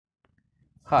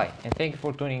Hi, and thank you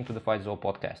for tuning into the Fight Zone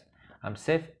podcast. I'm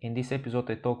Seth. In this episode,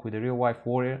 I talk with a real-life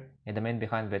warrior and the man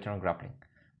behind Veteran Grappling.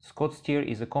 Scott Steer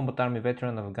is a combat army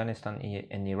veteran of Afghanistan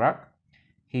and Iraq.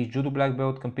 He is judo black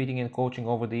belt, competing and coaching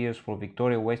over the years for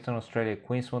Victoria, Western Australia,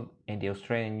 Queensland, and the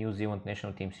Australian and New Zealand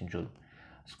national teams in judo.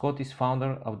 Scott is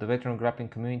founder of the Veteran Grappling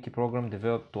Community Program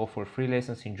developed to offer free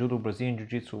lessons in judo, Brazilian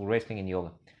Jiu-Jitsu, wrestling, and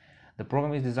yoga. The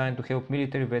program is designed to help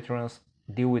military veterans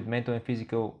deal with mental and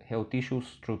physical health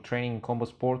issues through training in combat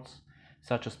sports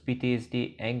such as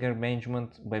PTSD, anger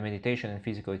management by meditation and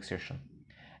physical exertion.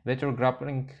 Veteran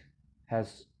Grappling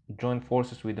has joined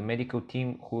forces with the medical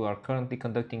team who are currently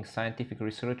conducting scientific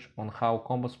research on how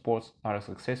combat sports are a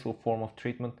successful form of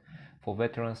treatment for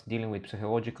veterans dealing with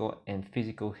psychological and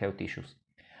physical health issues.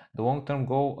 The long-term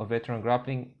goal of Veteran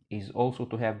Grappling is also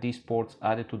to have these sports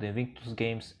added to the Invictus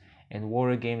Games and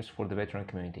Warrior Games for the veteran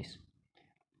communities.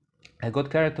 I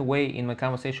got carried away in my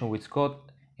conversation with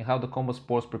Scott and how the combat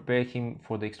sports prepare him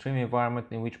for the extreme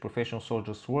environment in which professional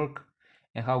soldiers work,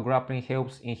 and how grappling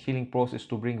helps in healing process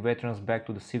to bring veterans back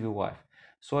to the civil life.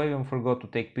 So I even forgot to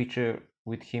take picture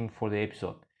with him for the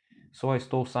episode. So I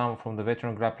stole some from the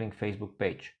Veteran Grappling Facebook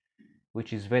page,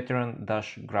 which is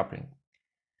veteran-grappling.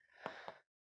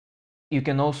 You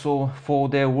can also follow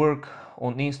their work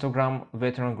on Instagram,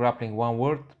 Veteran Grappling one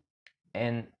word,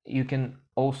 and you can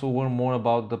also learn more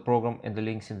about the program and the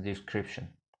links in the description.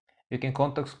 You can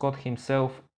contact Scott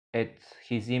himself at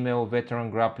his email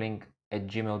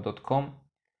veterangrappling@gmail.com,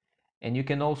 and you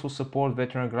can also support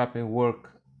Veteran Grappling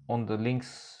work on the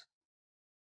links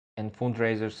and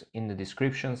fundraisers in the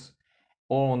descriptions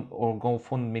or on our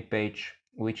GoFundMe page,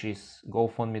 which is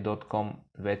gofundme.com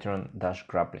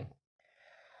veteran-grappling.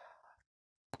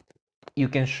 You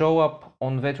can show up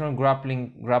on Veteran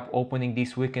Grappling opening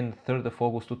this weekend, 3rd of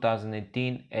August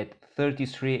 2018 at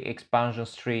 33 Expansion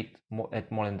Street at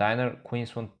Moreland Diner,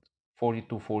 Queensland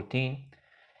 4214.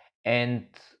 And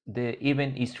the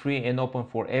event is free and open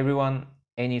for everyone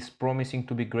and is promising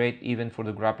to be great event for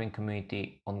the grappling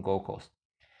community on Gold Coast.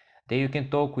 There you can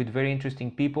talk with very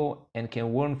interesting people and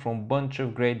can learn from a bunch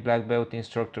of great black belt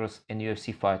instructors and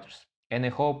UFC fighters. And I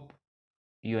hope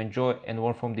you enjoy and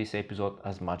learn from this episode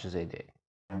as much as I did.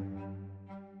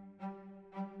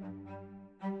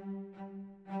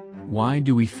 Why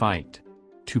do we fight?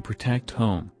 To protect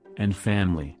home and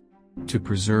family. To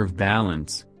preserve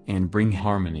balance and bring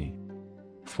harmony.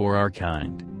 For our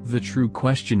kind, the true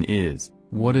question is,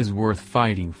 what is worth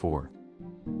fighting for?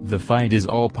 The Fight Is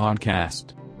All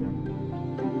podcast.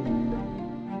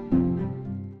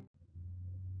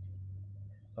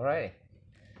 Alright,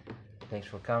 thanks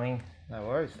for coming. No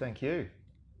worries, thank you.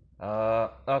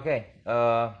 Okay,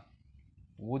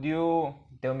 would you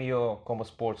tell me your combat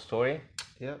sports story?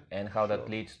 Yep. And how that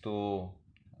leads to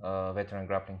Veteran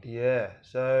Grappling? Yeah,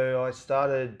 so I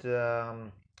started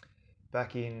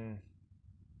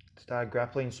started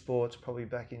grappling sports probably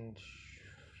back in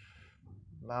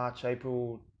March,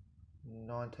 April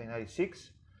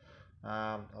 1986.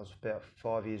 I was about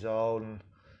 5 years old, and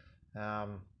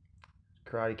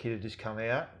Karate Kid had just come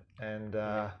out, and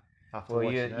after well,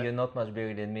 watching that, you're not much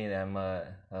bigger than me. I'm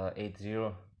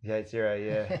 8'0". yeah, 80,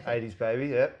 yeah, 80s baby,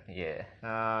 yep. Yeah.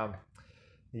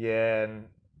 Yeah, and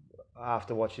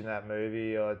after watching that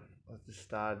movie, I just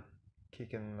started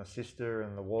kicking my sister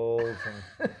in the walls, and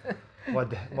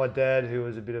my dad, who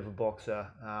was a bit of a boxer,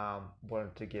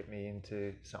 wanted to get me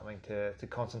into something to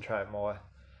concentrate my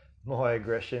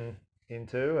aggression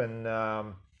into, and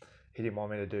he didn't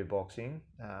want me to do boxing.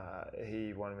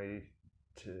 He wanted me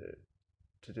to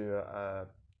do a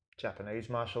Japanese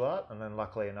martial art, and then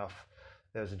luckily enough,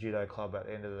 there was a judo club at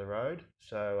the end of the road,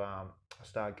 so I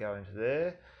started going to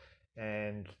there,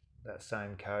 and that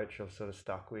same coach I've sort of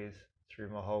stuck with through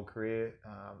my whole career.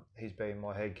 He's been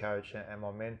my head coach and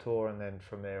my mentor, and then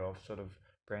from there I've sort of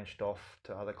branched off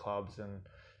to other clubs, and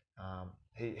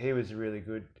he was really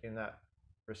good in that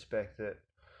respect, that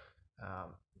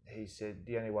he said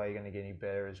the only way you're going to get any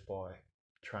better is by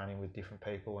training with different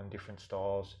people and different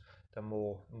styles. The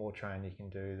more training you can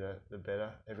do, the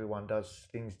better. Everyone does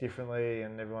things differently,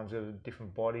 and everyone's got a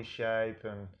different body shape,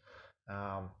 and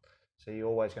so you're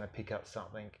always going to pick up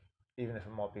something, even if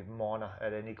it might be minor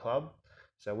at any club.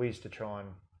 So we used to try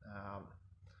and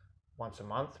once a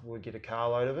month we'd get a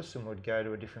carload of us and we'd go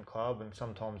to a different club, and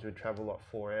sometimes we'd travel like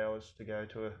 4 hours to go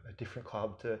to a different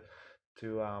club to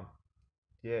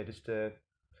just to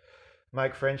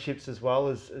make friendships as well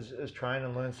as train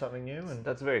and learn something new. And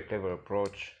that's a very clever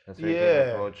approach.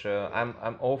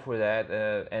 I'm all for that.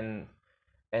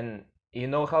 And you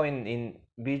know how in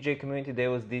BJ community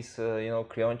there was this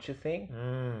Creonchi thing,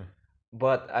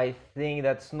 but I think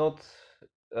that's not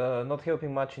not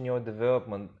helping much in your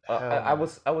development. Hell I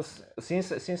no. was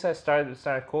since I started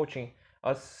coaching, I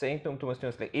was saying to my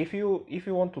students, like, if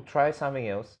you want to try something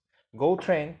else, go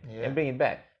train Yeah. and bring it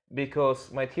back.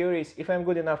 Because my theory is, if I'm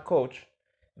good enough coach,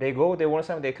 they go, they learn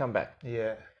something, they come back.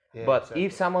 Yeah. But exactly.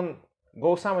 if someone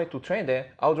goes somewhere to train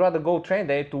there, I would rather go train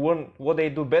there to learn what they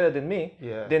do better than me,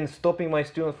 Yeah. than stopping my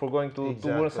students for going to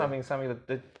learn Exactly.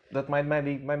 something that might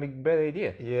be a better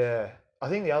idea. Yeah, I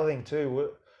think the other thing too,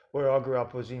 where I grew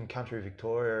up was in country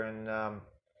Victoria, and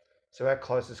so our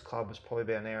closest club was probably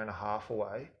about an hour and a half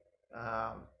away.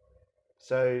 Um,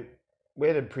 so we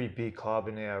had a pretty big club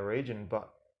in our region,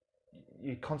 but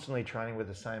you're constantly training with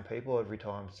the same people every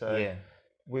time. So Yeah.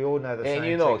 we all know the And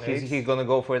same you know, techniques. he's gonna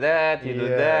go for that, you do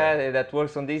Yeah. that, and that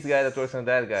works on this guy, that works on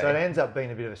that guy. So it ends up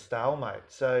being a bit of a stalemate.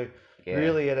 So Yeah.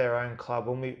 really, at our own club,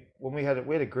 when we had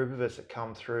a group of us that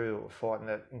come through fighting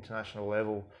at international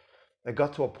level, it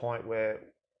got to a point where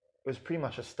it was pretty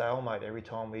much a stalemate every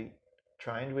time we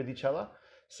trained with each other.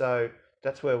 So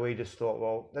that's where we just thought,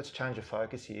 well, let's change the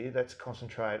focus here. Let's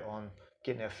concentrate on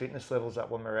getting our fitness levels up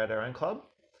when we're at our own club.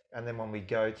 And then when we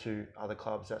go to other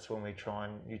clubs, that's when we try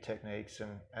new techniques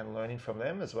and learning from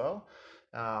them as well.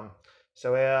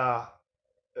 So our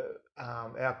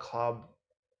club,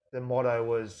 the motto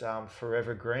was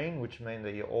forever green, which means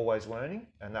that you're always learning.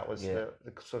 And that was Yeah.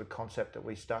 the sort of concept that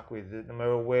we stuck with. No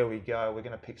matter where we go, we're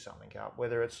going to pick something up,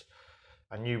 whether it's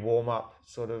a new warm-up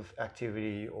sort of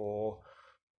activity or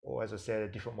as I said, a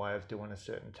different way of doing a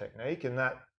certain technique. And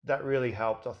that really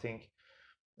helped, I think,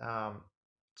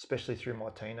 especially through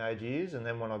my teenage years. And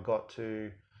then when I got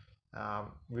to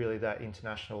really that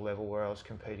international level where I was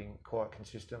competing quite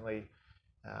consistently,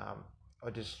 I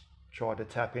just tried to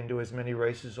tap into as many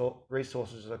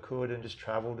resources as I could and just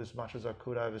traveled as much as I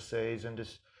could overseas and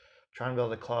just trained with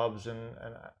other clubs. And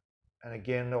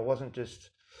again, it wasn't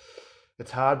just,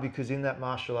 it's hard because in that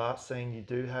martial arts scene, you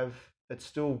do have, it's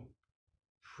still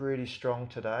pretty strong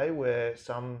today where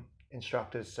some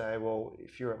instructors say, well,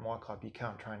 if you're at my club, you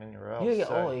can't train anywhere else. Yeah, yeah.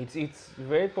 So, Oh, it's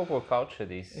very popular culture.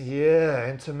 This. yeah,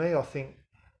 and to me, I think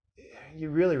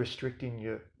you're really restricting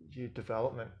your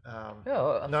development, Yeah,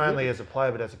 not absolutely. only as a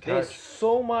player but as a There's coach.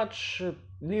 so much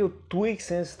little tweaks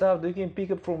and stuff that you can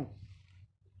pick up from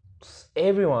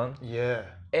everyone, Yeah,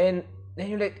 and then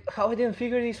you're like, how I didn't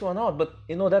figure this one out? But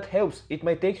you know that helps. It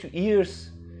might take you years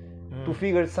to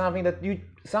figure something that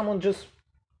someone just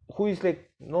who is like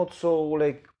not so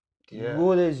like Yeah.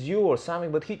 good as you or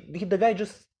something, but the guy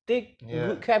just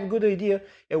Yeah. have good idea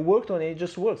and worked on it. It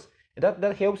just works. And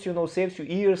that helps, you know, saves you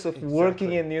years of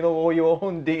working Exactly. and, you know, all your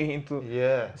own digging into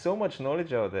yeah. so much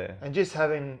knowledge out there. And just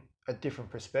having a different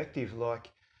perspective,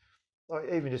 like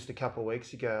even just a couple of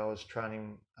weeks ago, I was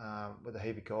training with a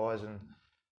heap of guys, and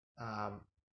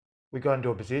we got into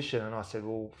a position, and I said,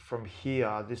 well, from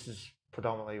here, this is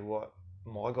predominantly what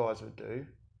my guys would do.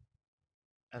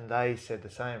 And they said the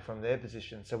same from their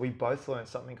position. So we both learned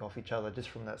something off each other just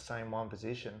from that same one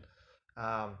position,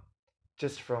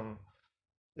 just from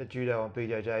the judo and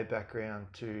BJJ background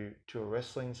to a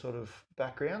wrestling sort of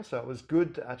background. So it was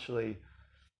good to actually,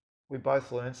 we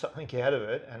both learned something out of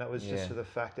it, and it was just Yeah. for the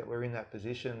fact that we're in that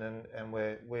position and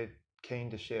we're keen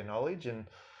to share knowledge. And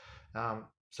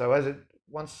so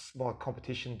once my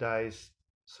competition days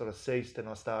sort of ceased and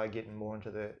I started getting more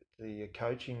into the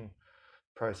coaching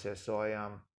process, I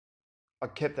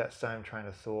kept that same train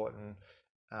of thought, and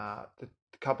the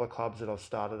couple of clubs that I've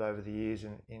started over the years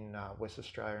in West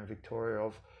Australia and Victoria,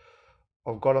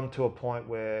 I've got them to a point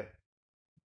where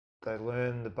they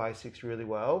learn the basics really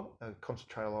well,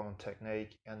 concentrate a lot on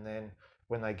technique, and then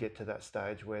when they get to that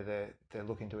stage where they're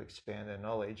looking to expand their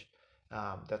knowledge,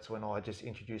 that's when I just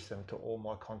introduce them to all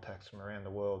my contacts from around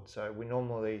the world. So we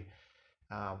normally,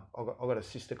 I've got a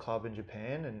sister club in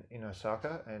Japan and in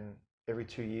Osaka, and every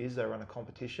 2 years they run a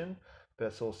competition, but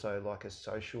it's also like a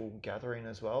social gathering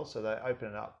as well. So they open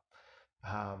it up.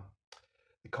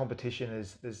 The competition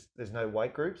is there's no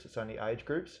weight groups; it's only age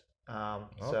groups.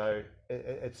 So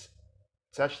it's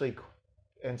actually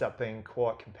ends up being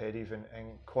quite competitive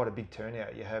and quite a big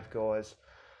turnout. You have guys,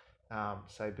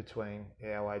 say between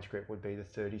our age group would be the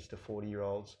 30s to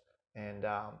 40-year-olds, and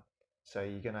so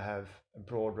you're going to have a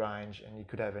broad range, and you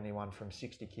could have anyone from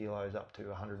 60 kilos up to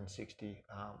 160,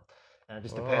 and it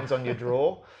just depends on your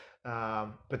draw.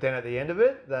 But then at the end of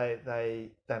it, they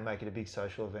make it a big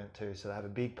social event too. So they have a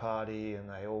big party, and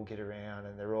they all get around,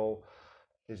 and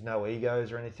there's no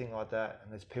egos or anything like that,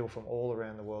 and there's people from all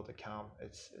around the world that come.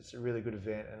 It's a really good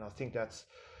event, and I think that's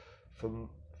for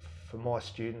my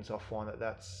students. I find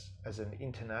that's as an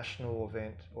international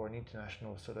event or an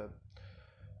international sort of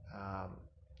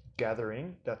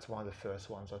gathering. That's one of the first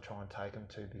ones I try and take them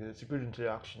to, because it's a good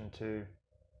introduction to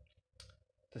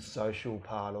the social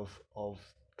part of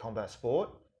combat sport.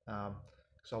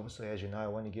 Because obviously, as you know,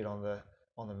 when you get on the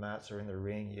mats or in the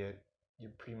ring, you're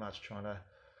pretty much trying to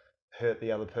hurt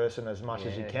the other person as much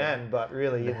as you can. But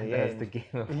really, in the That's end, the game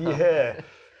of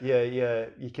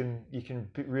you can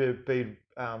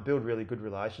build really good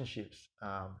relationships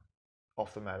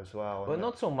off the mat as well. But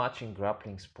not so much in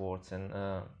grappling sports, and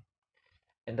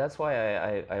that's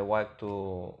why I like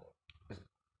to,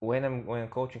 when I'm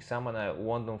coaching someone, I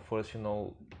want them first,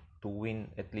 to win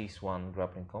at least one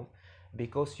grappling comp,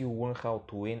 because you learn how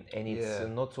to win, and it's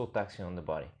not so taxing on the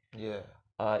body. Yeah.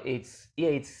 It's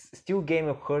still game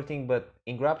of hurting, but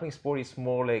in grappling sport it's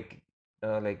more like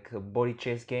a body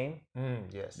chess game.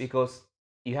 Yes. Because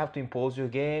you have to impose your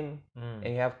game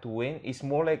and you have to win. It's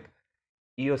more like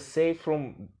you're safe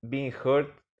from being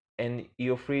hurt and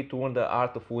you're free to learn the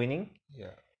art of winning.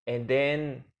 Yeah. And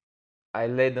then I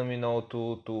let them,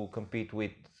 to compete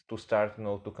with, to start,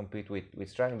 to compete with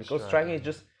striking, because striking is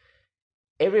just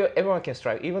everyone can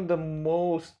strike. Even the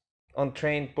most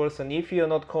untrained person, if you're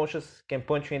not conscious, can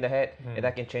punch you in the head, and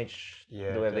that can change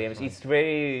the way of the game. It's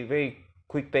very, very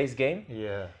quick paced game.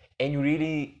 Yeah. And you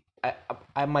really,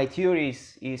 my theory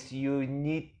is you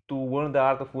need to learn the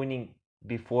art of winning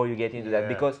before you get into that,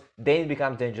 because then it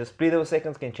becomes dangerous. Split of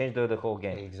seconds can change the whole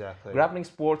game. Exactly. Grappling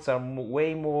sports are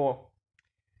way more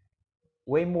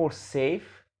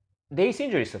safe. There is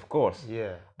injuries, of course.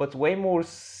 Yeah. But way more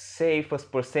safe as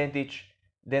percentage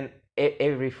than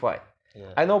every fight.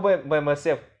 Yeah. I know by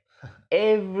myself,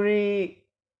 every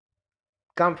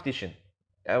competition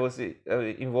I was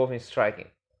involved in striking,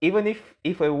 even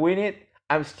if I win it,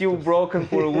 I'm still broken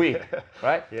for a week,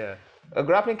 right? Yeah. A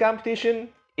grappling competition,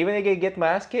 even if I get my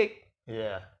ass kicked,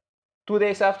 2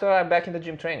 days after, I'm back in the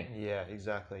gym training. Yeah,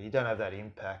 exactly. You don't have that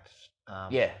impact.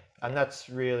 And that's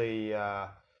really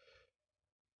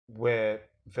where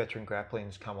veteran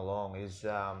grappling's come along. Is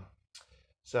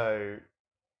so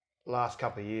last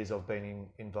couple of years I've been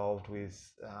involved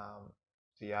with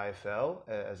the AFL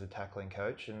as a tackling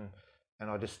coach, and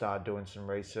I just started doing some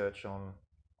research on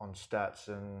stats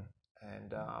and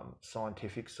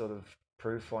scientific sort of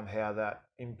proof on how that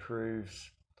improves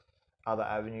other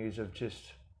avenues of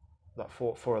just like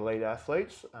for elite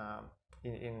athletes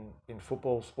in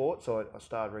football sports. So I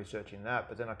started researching that,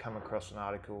 but then I come across an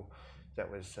article that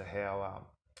was how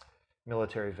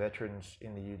military veterans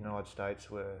in the United States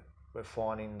were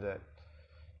finding that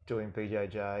doing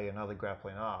BJJ and other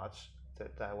grappling arts,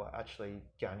 that they were actually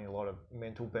gaining a lot of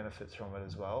mental benefits from it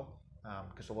as well,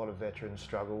 because a lot of veterans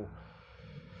struggle,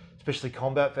 especially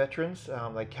combat veterans.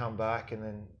 They come back and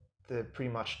then they're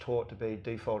pretty much taught to be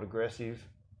default aggressive,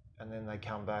 and then they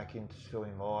come back into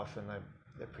civilian life and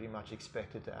they're pretty much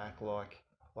expected to act like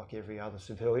every other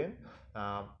civilian,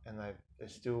 and they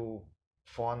still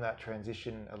find that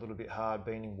transition a little bit hard,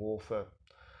 being in war for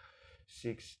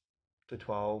 6 to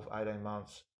 12, 18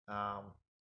 months,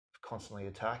 constantly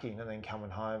attacking, and then coming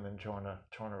home and trying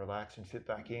to relax and fit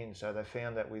back in. So they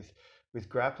found that with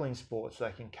grappling sports,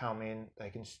 they can come in, they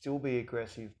can still be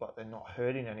aggressive, but they're not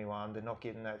hurting anyone. They're not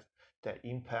getting that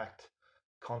impact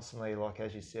constantly, like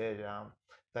as you said.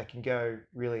 They can go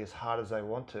really as hard as they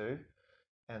want to,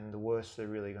 and the worst they're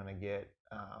really going to get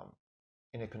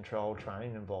in a controlled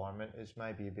training environment is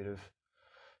maybe a bit of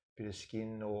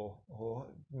skin or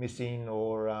missing,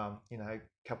 or a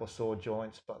couple of sore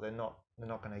joints, but they're not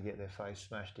going to get their face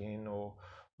smashed in or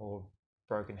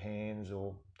broken hands,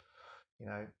 or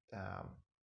a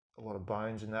lot of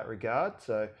bones in that regard.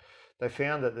 So they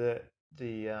found that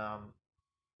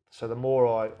so the more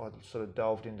I sort of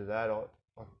delved into that,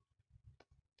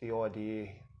 the idea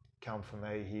come from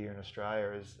me here in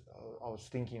Australia is I was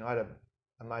thinking, I had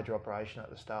a major operation at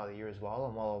the start of the year as well,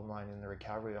 and while I'm in the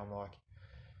recovery, I'm like,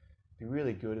 it'd be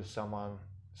really good if someone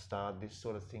started this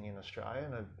sort of thing in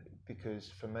Australia, because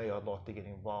for me, I'd like to get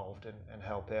involved and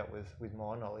help out with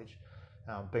my knowledge,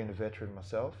 being a veteran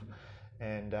myself,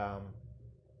 and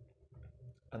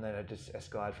then it just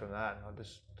escalated from that, and I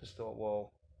just thought,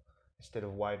 well, instead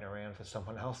of waiting around for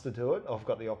someone else to do it, I've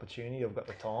got the opportunity, I've got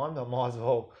the time, I might as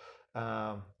well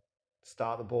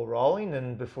start the ball rolling.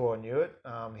 And before I knew it,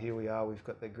 here we are. We've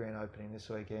got the grand opening this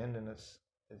weekend, and it's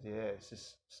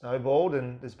just snowballed,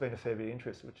 and there's been a fair bit of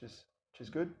interest, which is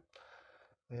good.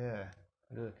 Yeah.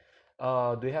 Good.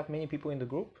 Do you have many people in the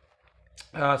group?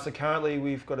 So currently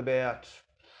we've got about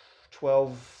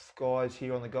 12 guys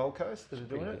here on the Gold Coast that are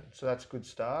doing it. So that's a good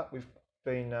start. We've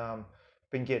been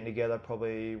getting together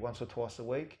probably once or twice a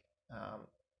week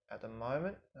at the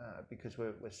moment, because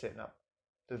we're setting up.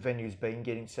 The venue's been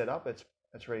getting set up. It's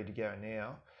ready to go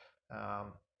now.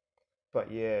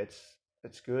 But yeah,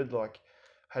 it's good. Like,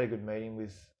 had a good meeting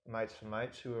with Mates for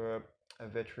Mates, who are a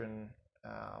veteran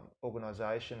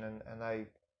organisation, and they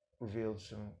revealed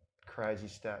some crazy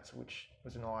stats, which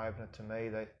was an eye opener to me.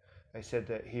 They said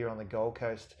that here on the Gold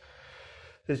Coast,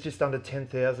 there's just under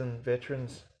 10,000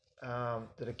 veterans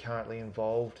that are currently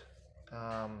involved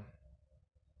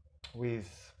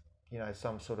with,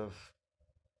 some sort of,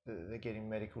 they're getting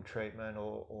medical treatment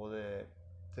or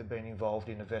they're being involved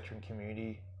in a veteran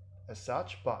community as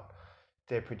such, but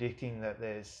they're predicting that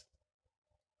there's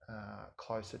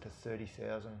closer to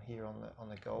 30,000 here on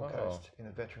the Gold Coast in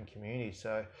the veteran community.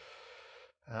 So,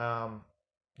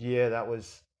 that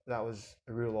was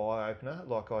a real eye opener.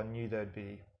 Like, I knew there'd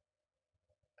be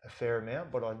a fair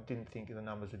amount, but I didn't think the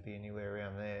numbers would be anywhere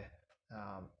around there.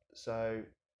 So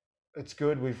it's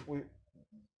good.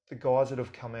 The guys that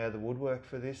have come out of the woodwork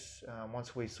for this,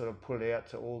 once we sort of put it out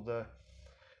to all the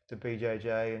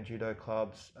BJJ and judo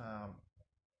clubs,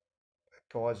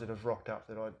 guys that have rocked up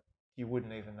that you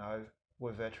wouldn't even know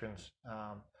were veterans.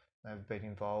 They've been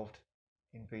involved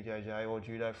in BJJ or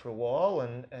judo for a while,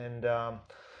 and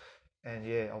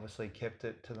obviously kept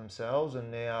it to themselves.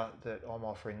 And now that I'm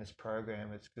offering this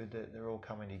program, it's good that they're all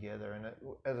coming together. And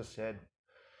as I said,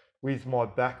 with my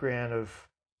background of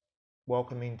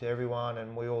welcoming to everyone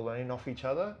and we all learning off each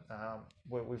other,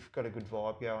 we've got a good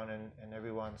vibe going, and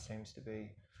everyone seems to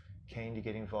be keen to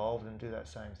get involved and do that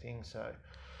same thing. So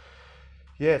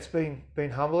yeah, it's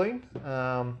been humbling,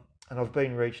 and I've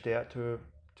been reached out to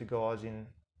guys in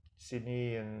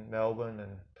Sydney and Melbourne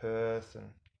and Perth and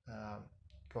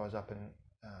guys up in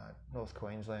North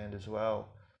Queensland as well,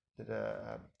 that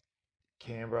are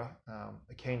Canberra, are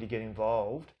keen to get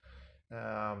involved.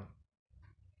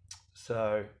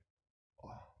 So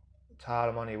it's hard.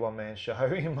 I'm only a one-man show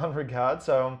in one regard,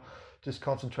 so I'm just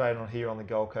concentrating on here on the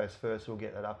Gold Coast first. We'll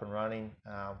get that up and running.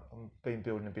 I've been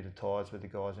building a bit of ties with the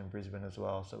guys in Brisbane as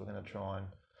well, so we're going to try and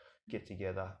get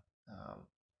together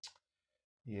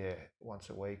once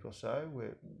a week or so.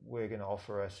 We're going to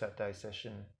offer a Saturday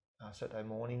session, Saturday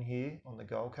morning here on the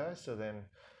Gold Coast. So then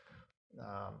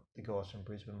the guys from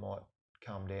Brisbane might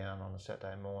come down on a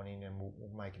Saturday morning, and we'll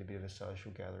make it a bit of a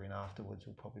social gathering afterwards.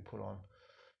 We'll probably put on,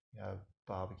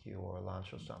 barbecue or a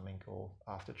lunch or something, or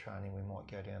after training we might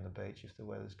go down the beach if the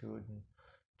weather's good, and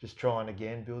just try and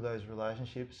again build those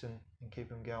relationships and keep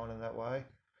them going in that way.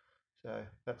 So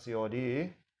that's the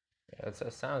idea. Yeah,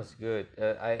 that sounds good.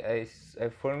 I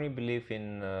firmly believe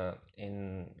in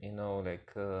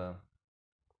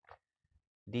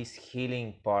this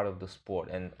healing part of the sport,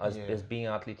 and as being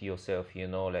an athlete yourself, there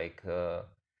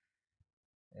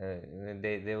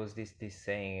was this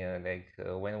saying,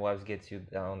 when wives gets you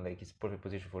down, it's perfect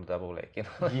position for double leg.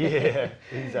 Yeah,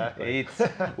 exactly. It's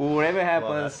whatever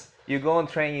happens, you go and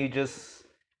train,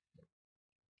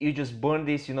 you just burn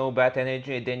this bad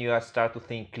energy, and then you start to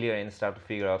think clear and start to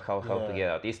figure out how to get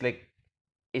out. It's like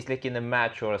in a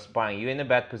match or a sparring, you're in a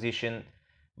bad position,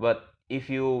 but if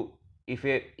you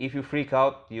freak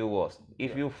out, you lost.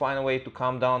 If you find a way to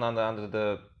calm down under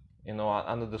the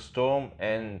storm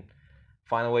and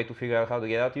find a way to figure out how to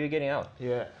get out, you're getting out.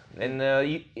 Yeah. And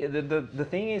the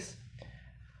thing is,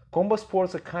 combat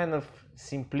sports are kind of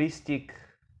simplistic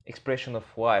expression of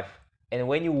life. And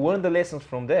when you learn the lessons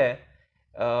from there,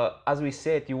 as we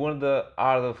said, you learn the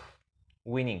art of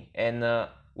winning. And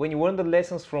when you learn the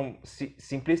lessons from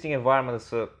simplistic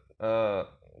environments,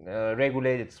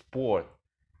 regulated sport,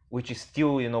 which is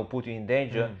still put you in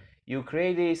danger, you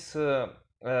create these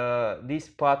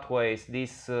pathways,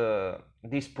 these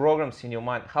programs in your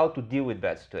mind how to deal with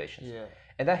bad situations. Yeah.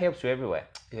 And that helps you everywhere.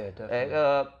 Yeah,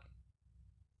 definitely.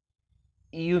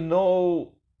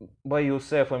 By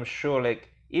yourself, I'm sure,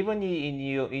 even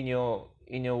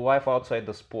in your life outside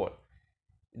the sport,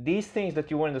 these things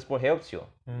that you learn in the sport helps you.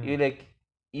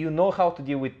 You know how to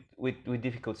deal with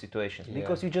difficult situations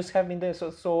because you just have been there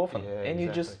so often, and you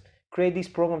just create these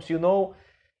programs. You don't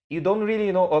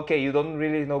really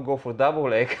go for double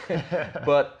leg,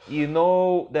 but you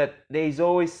know that there is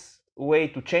always a way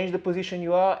to change the position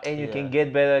you are, and you can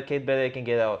get better, you can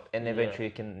get out, and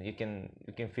eventually you can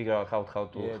figure out how to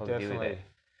deal with it.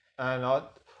 And I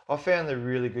found a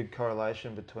really good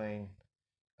correlation between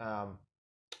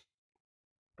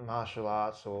martial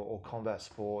arts or combat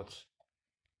sports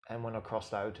and when I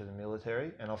crossed over to the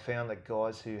military, and I found that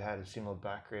guys who had a similar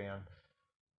background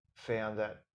found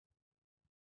that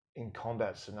in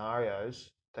combat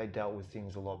scenarios they dealt with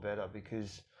things a lot better,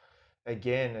 because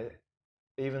again,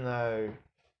 even though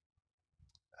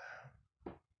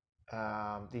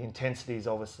the intensity is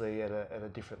obviously at a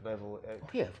different level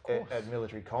at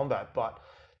military combat, but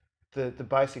the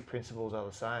basic principles are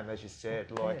the same, as you said.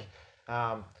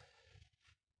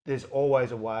 There's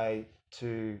always a way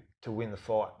to win the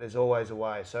fight. There's always a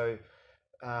way. So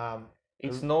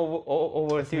It's no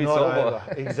over until it's not over.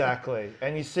 over. Exactly.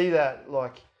 And you see that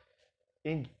like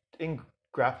in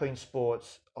grappling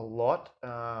sports a lot.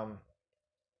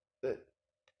 That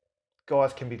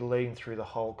guys can be leading through the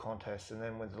whole contest, and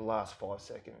then with the last 5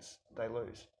 seconds they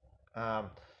lose.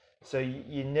 So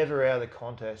you're never out of the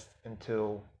contest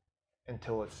until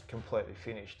it's completely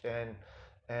finished, and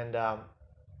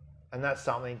that's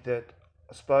something that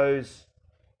I suppose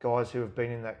guys who have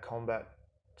been in that combat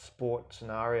sport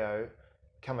scenario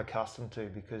come accustomed to,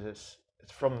 because it's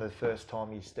from the first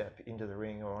time you step into the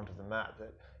ring or onto the mat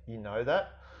that you know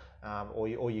that, or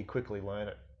you quickly learn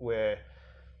it. Where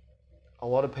a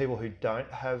lot of people who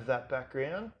don't have that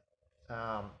background,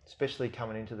 especially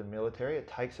coming into the military, it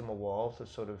takes them a while to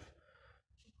sort of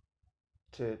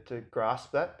to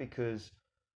grasp that, because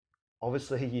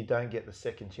obviously you don't get the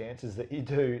second chances that you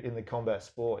do in the combat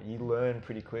sport. You learn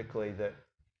pretty quickly that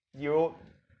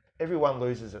everyone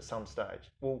loses at some stage.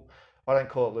 Well, I don't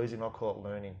call it losing, I call it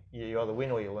learning. You either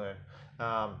win or you learn.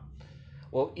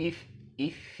 Well,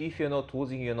 if you're not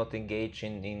losing, you're not engaged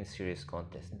in serious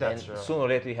contest. That's and right. Sooner or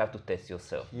later you have to test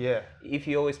yourself. Yeah. If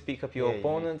you always pick up your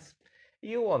opponents,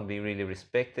 you won't be really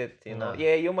respected. You know. No.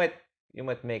 Yeah, you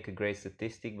might make a great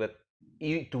statistic, but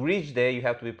to reach there you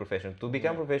have to be professional. To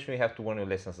become professional, you have to learn your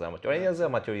lessons as amateur. And as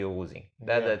amateur, you're losing.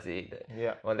 That's it.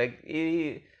 Yeah. Well, like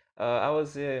I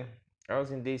was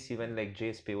in DC when like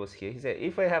JSP was here. He said,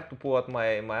 if I have to pull out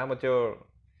my amateur,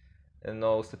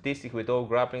 statistic with all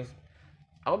grapplings,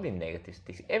 I'll be negative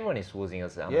statistics. Everyone is losing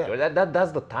as amateur.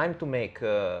 That's the time to make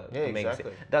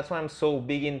exactly. That's why I'm so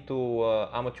big into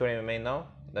amateur MMA now.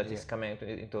 That is coming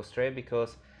into Australia,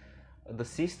 because the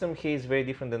system here is very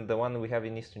different than the one we have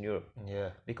in Eastern Europe. Yeah.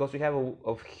 Because we have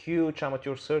a huge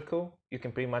amateur circle, you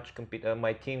can pretty much compete.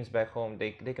 My teams back home,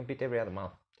 they compete every other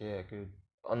month. Yeah, good.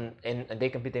 And they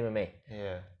compete MMA.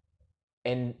 Yeah.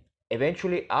 And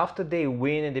eventually, after they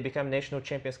win and they become national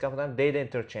champions, couple times, they then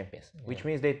turn champions, which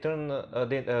means they turn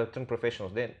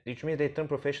professionals. Which means they turn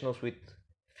professionals with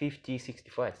 50, 60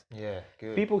 fights. Yeah,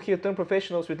 good. People here turn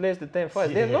professionals with less than 10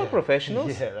 fights. They're not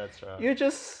professionals. Yeah, that's right.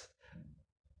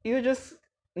 You're just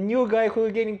new guy who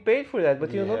are getting paid for that,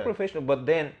 but you're not professional. But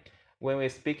then, when we're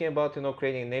speaking about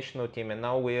creating a national team, and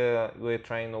now we're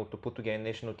trying to put together a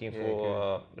national team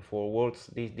for Worlds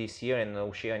this year, and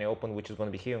Oceania Open, which is going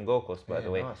to be here in Gold Coast, by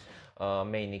the way,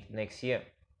 May next year.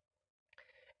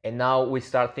 And now we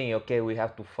start thinking, okay, we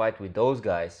have to fight with those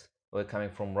guys who are coming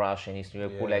from Russia and Eastern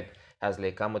Europe, who has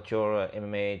amateur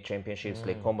MMA championships,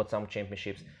 combat sambo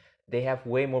championships. They have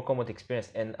way more combat experience,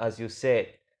 and as you said,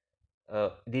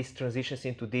 this transitions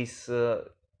into this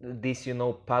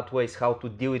pathways, how to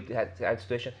deal with that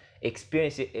situation.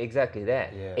 Experience exactly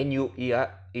that, and you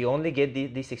only get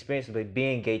this experience by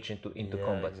being engaged into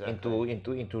combat,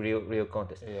 into real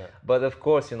contest. But of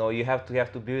course, you have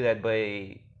to build that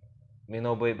by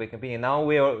competing. Now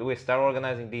we start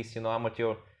organizing these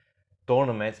amateur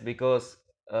tournaments, because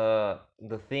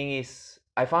the thing is,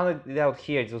 I found it out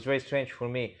here. It was very strange for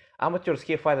me. Amateurs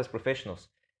here fight as professionals.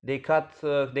 They cut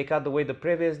the weight the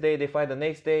previous day. They fight the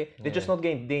next day. They're just not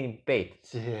getting paid,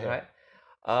 right?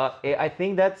 I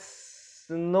think that's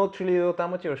not really what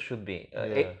amateurs should be.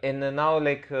 And now,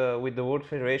 with the World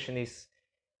Federation, is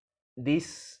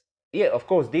this? Yeah, of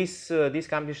course, these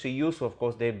companies are useful. Of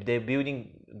course, they're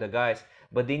building the guys,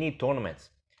 but they need tournaments.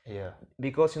 Yeah.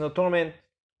 Because tournament,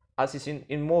 as is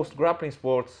in most grappling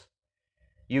sports,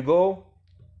 you go,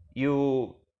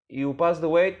 you pass the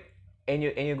weight, and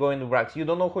you go in the brackets. You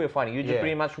don't know who you're fighting. You just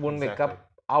pretty much won a couple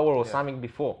hour or something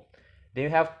before. Then you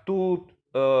have two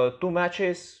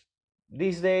matches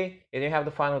this day, and you have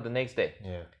the final the next day.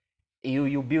 Yeah.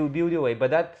 You build your way,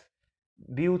 but that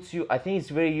builds you. I think it's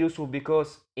very useful,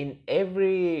 because in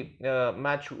every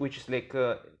match, which is like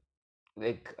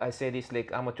I say this,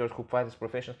 amateurs who fight as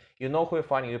professionals, you know who you're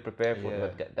fighting. You prepare for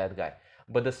that guy.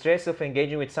 But the stress of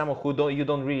engaging with someone who you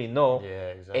don't really know,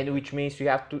 and which means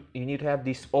you need to have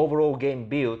this overall game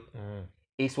build,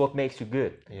 is what makes you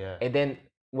good. Yeah. And then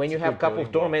when you have a couple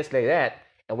of tournaments like that,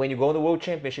 and when you go to the World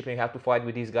Championship and you have to fight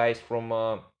with these guys from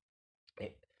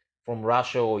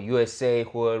Russia or USA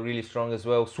who are really strong as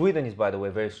well. Sweden is, by the way,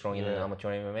 very strong in amateur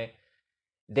MMA.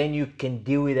 Then you can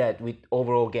deal with that with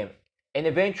overall game. And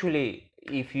eventually,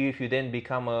 if you then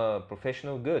become a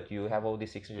professional, good, you have all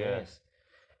this experience.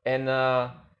 And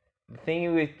the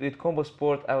thing with combo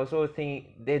sport, I was always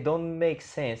thinking, they don't make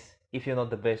sense if you're not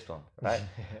the best one, right?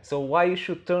 So why you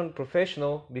should turn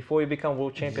professional before you become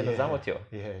world champion as amateur?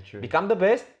 Yeah, true. Become the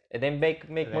best, and then make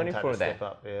money for that. Step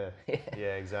up,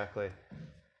 yeah, exactly.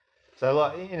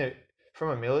 So from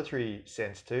a military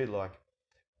sense too,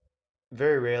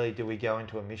 very rarely do we go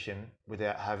into a mission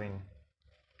without having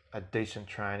a decent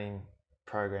training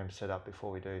programs set up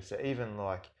before we do. So even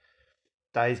like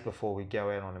days before we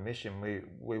go out on a mission,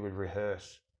 we would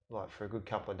rehearse like for a good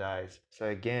couple of days. So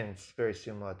again, it's very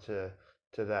similar to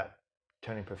that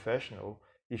turning professional.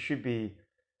 You should be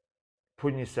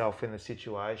putting yourself in the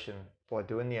situation by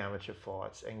doing the amateur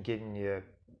fights and getting your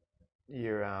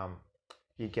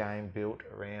game built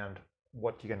around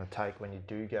what you're going to take when you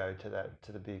do go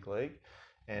to the big league.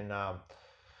 And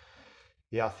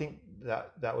yeah, I think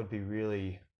that would be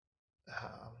really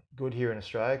good here in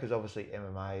Australia, because obviously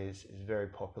MMA is very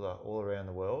popular all around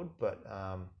the world, but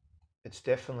it's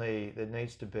definitely, there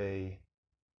needs to be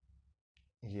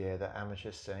the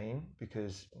amateur scene,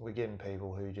 because we're getting people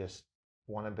who just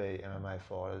want to be MMA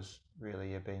fighters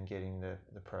really have been getting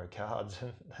the pro cards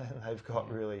and they've got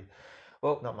really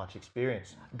not much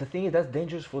experience. The thing is, that's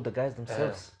dangerous for the guys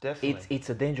themselves. Definitely. It's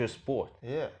a dangerous sport.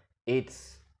 Yeah. It's,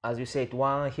 as you said,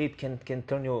 one hit can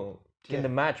turn you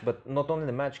the match, but not only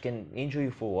the match, can injure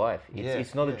you for life.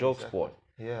 It's not a joke sport.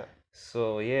 Yeah.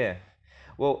 So yeah,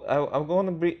 well, I want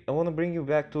to bring you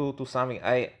back to something.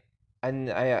 I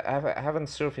haven't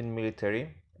served in military,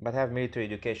 but I have military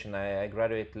education. I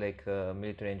graduated like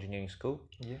military engineering school.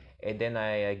 Yeah. And then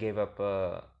I gave up.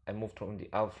 I moved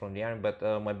out from the army. But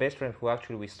my best friend, who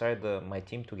actually we started my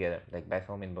team together, like back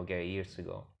home in Bulgaria years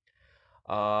ago.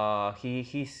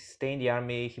 He stayed in the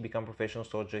army. He became a professional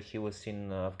soldier. He was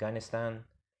in Afghanistan.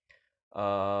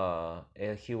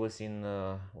 He was in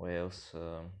where else?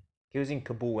 He was in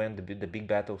Kabul when the big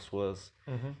battles was.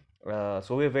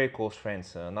 So we're very close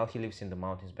friends. Now he lives in the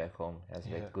mountains back home. Has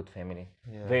like good family.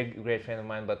 Very great friend of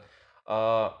mine. But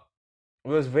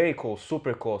we was very close,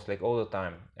 super close, like all the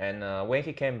time. And when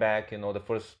he came back, the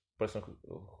first person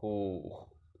who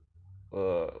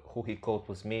he called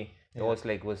was me. He always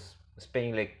like was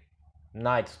spending like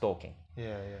nights talking.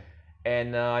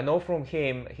 And I know from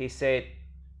him, he said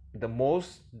the most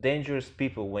dangerous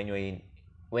people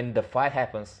when the fight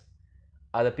happens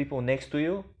are the people next to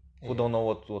you who don't know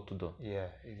what to do. Yeah,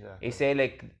 exactly. He said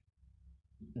like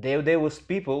there was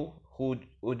people who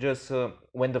just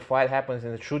when the fight happens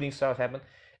and the shooting starts happen,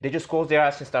 they just close their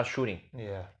eyes and start shooting.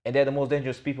 Yeah. And they're the most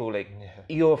dangerous people. Like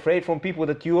you're afraid from people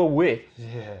that you are with.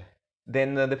 Yeah.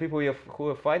 Than the people who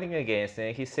are fighting against.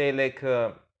 And he said like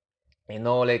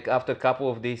like after a couple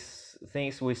of these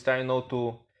things, we start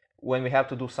to, when we have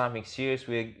to do something serious,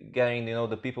 we're getting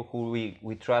the people who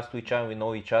we trust each other, we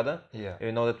know each other,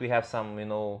 we know that we have some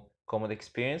common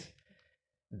experience.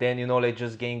 Then like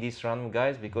just getting these random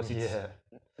guys, because it's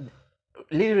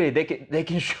literally they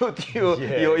can shoot you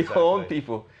your own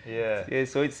people.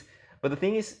 So it's, but the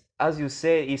thing is, as you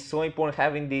say, it's so important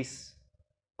having this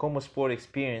common sport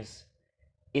experience.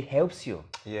 It helps you.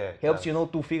 Helps you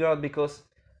to figure out, because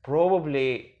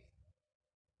probably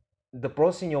the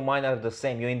process in your mind are the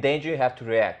same. You're in danger, you have to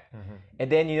react.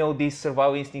 And then these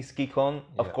survival instincts kick on.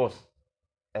 Of course,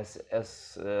 as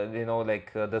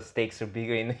like the stakes are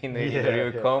bigger in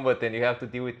the real combat, and you have to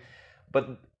deal with.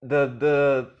 But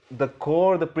the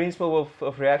core, the principle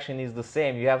of reaction is the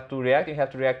same. You have to react. You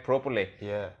have to react properly.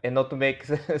 And not to make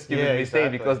stupid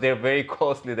mistakes, because they're very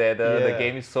costly. The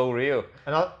game is so real.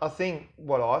 And I think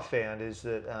what I found is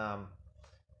that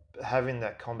having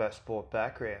that combat sport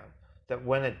background, that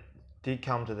when it did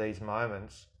come to these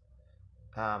moments,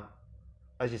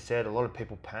 as you said, a lot of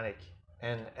people panic,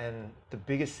 and the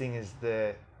biggest thing is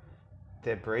their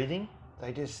breathing.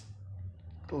 They just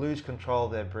lose control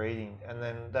of their breathing, and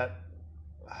then that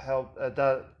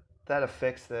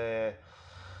affects the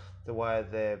way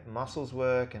their muscles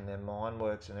work and their mind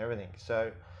works and everything.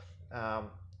 So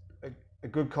a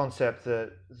good concept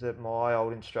that my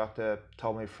old instructor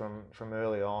told me from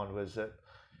early on was that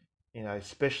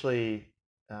especially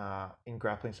in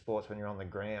grappling sports, when you're on the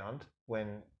ground,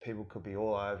 when people could be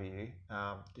all over you,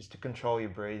 just to control your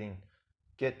breathing.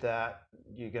 Get that,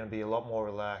 you're going to be a lot more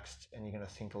relaxed and you're going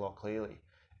to think a lot clearly.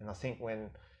 And I think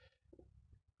when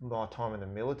my time in the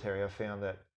military, I found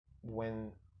that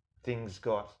when things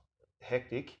got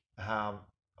hectic, I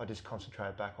just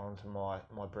concentrated back onto my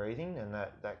breathing, and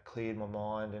that cleared my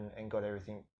mind and got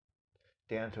everything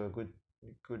down to a good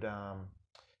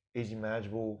easy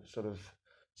manageable sort of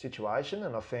situation.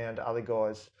 And I found other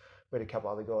guys, we had a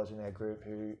couple other guys in our group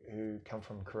who come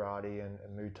from karate and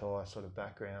Muay Thai sort of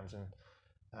backgrounds, and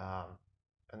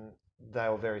they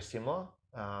were very similar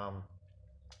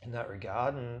in that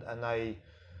regard, and they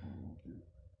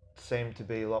seemed to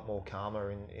be a lot more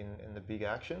calmer in the big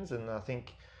actions. And I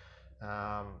think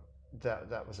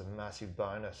that was a massive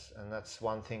bonus, and that's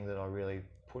one thing that I really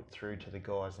put through to the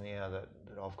guys now that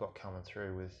I've got coming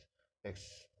through with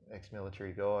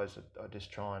ex-military guys. I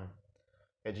just try and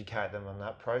educate them on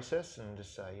that process, and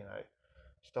just say,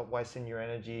 stop wasting your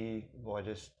energy by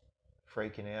just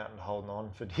freaking out and holding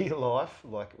on for dear life,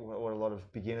 like what a lot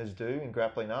of beginners do in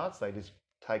grappling arts. They just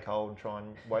take hold and try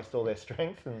and waste all their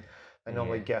strength, and they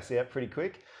normally gas out pretty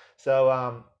quick.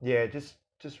 So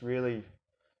just really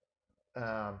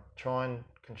try and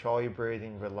control your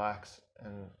breathing, relax,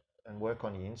 and work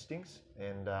on your instincts,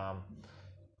 and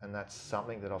that's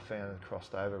something that I found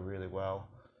crossed over really well,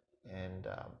 and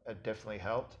it definitely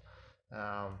helped.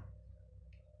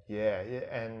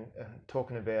 And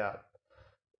talking about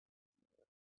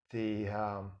the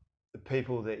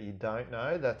people that you don't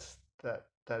know, that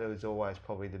is always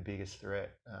probably the biggest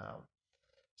threat.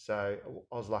 So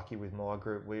I was lucky with my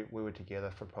group. We were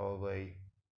together for probably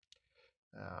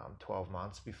 12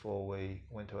 months before we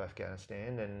went to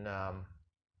Afghanistan, and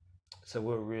so we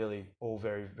were really all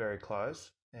very, very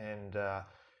close, and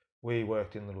we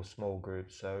worked in little small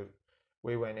groups. So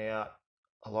we went out.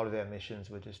 A lot of our missions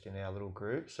were just in our little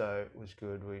group, so it was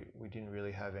good. We didn't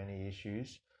really have any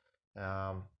issues.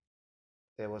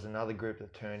 There was another group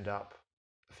that turned up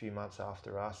a few months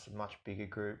after us, a much bigger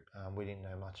group. We didn't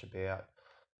know much about,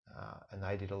 and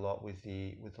they did a lot with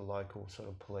the local sort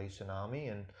of police and army,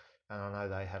 and I know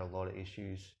they had a lot of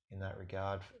issues in that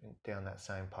regard down that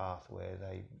same path, where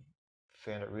they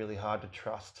found it really hard to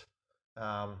trust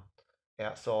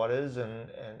outsiders and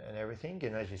everything.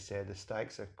 And as you said, the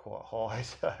stakes are quite high,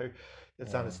 so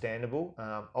it's understandable.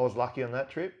 I was lucky on that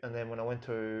trip, and then when I went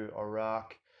to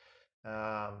Iraq,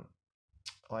 I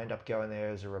ended up going there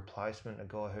as a replacement. A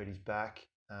guy hurt his back.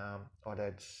 I'd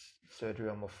had surgery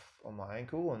on my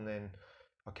ankle, and then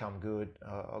I come good.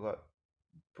 I got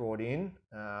brought in.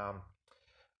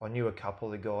 I knew a couple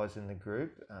of the guys in the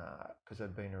group because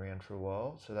I'd been around for a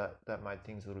while, so that made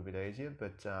things a little bit easier.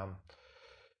 But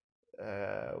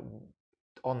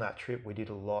on that trip, we did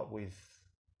a lot with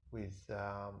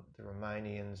the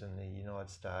Romanians and the United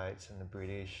States and the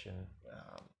British, and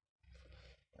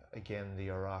again the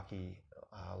Iraqi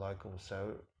locals.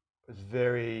 So it was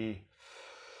very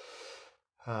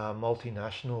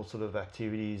multinational sort of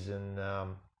activities, and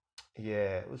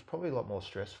it was probably a lot more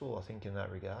stressful, I think, in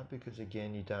that regard, because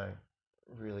again, you don't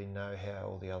really know how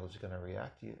all the others are going to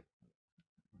react.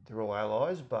 They're all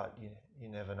allies, but you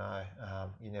never know.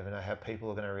 You never know how people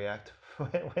are going to react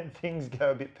when things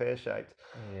go a bit pear-shaped.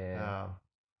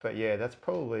 But yeah, that's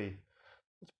probably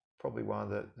one of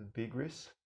the big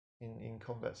risks in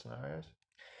combat scenarios.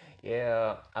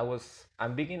 Yeah,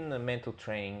 I'm big in mental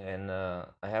training, and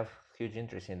I have huge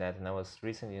interest in that. And I was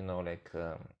recently,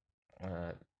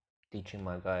 teaching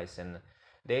my guys, and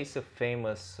there is a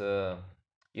famous,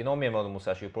 Miyamoto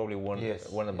Musashi. You probably warned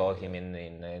about him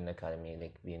in academy,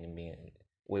 like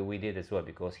we did as well,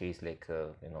 because he's like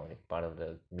part of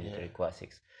the military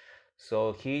classics.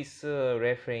 So he's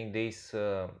referring this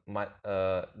that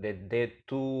there are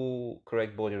two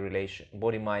correct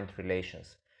body mind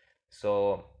relations.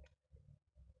 So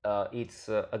it's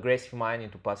aggressive mind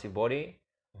into passive body,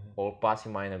 or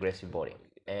passive mind aggressive body,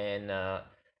 and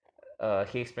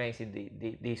he explains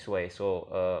it this way.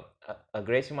 So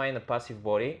aggressive mind and passive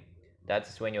body,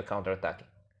 that's when you're counterattacking.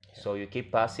 So you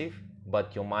keep passive,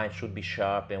 but your mind should be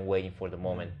sharp and waiting for the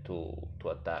moment to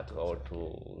attack, or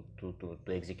to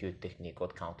execute technique or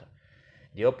counter.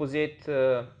 The opposite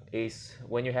is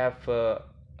when you have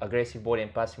aggressive body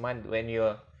and passive mind.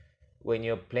 When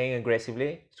you're playing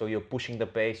aggressively, so you're pushing the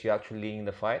pace, you're actually leading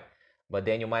the fight, but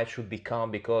then your mind should be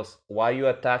calm, because while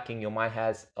you're attacking, your brain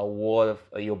has a lot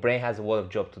of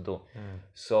job to do.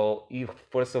 So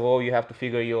first of all, you have to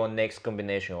figure your next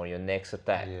combination, or your next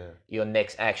attack, your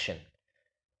next action.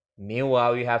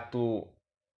 Meanwhile, you have to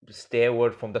stay away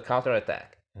from the counter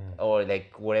attack, or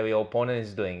like whatever your opponent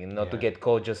is doing, and not to get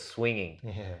caught just swinging.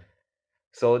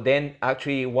 So then,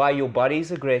 actually, while your body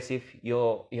is aggressive,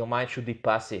 your mind should be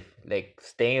passive, like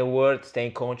staying alert,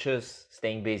 staying conscious,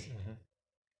 staying busy.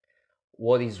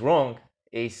 What is wrong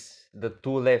is the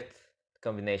two left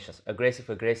combinations: aggressive,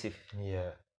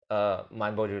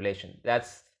 mind-body relation.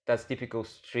 That's typical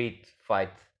street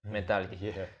fight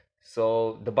mentality.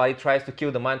 So the body tries to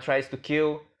kill, the mind tries to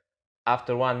kill.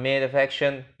 After 1 minute of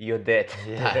action, you're dead,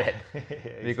 tired,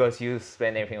 because you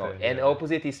spend everything on. And the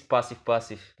opposite is passive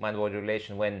mind-body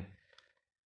relation. When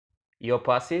you're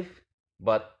passive,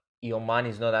 but your mind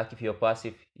is not active, you're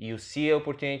passive. You see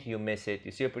opportunity, you miss it.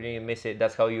 You see opportunity, you miss it.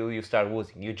 That's how you start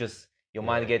losing. Your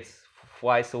mind gets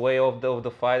flies away of the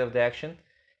fight, of the action,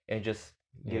 and just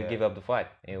you give up the fight.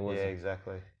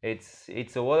 Exactly.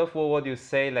 It's a lot of what you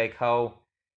say, like how,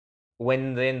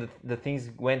 when then the things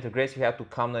went aggressive, you have to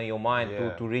calm down your mind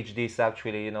to reach this,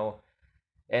 actually,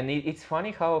 And it's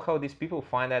funny how these people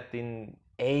find that in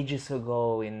ages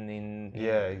ago in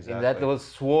that exactly. was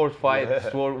sword fight,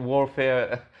 Yeah. sword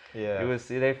warfare. Yeah. It was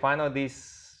they find out this,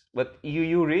 but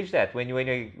you reach that when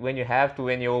you have to,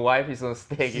 when your wife is on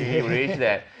stake, you reach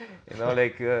that. You know,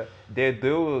 like their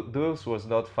duels was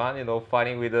not fun. You know,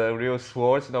 fighting with a real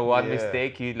swords. You know, one Yeah.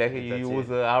 mistake, you like you That's use it.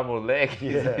 the armor leg.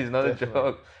 Yeah, It's not a definitely.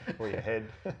 joke. Or your head.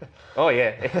 Oh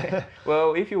yeah.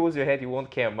 Well, if you use your head, you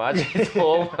won't care much. It's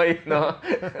over, you know.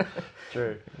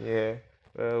 True. Yeah.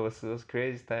 Well, it was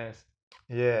crazy times.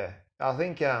 Yeah. I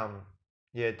think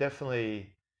yeah,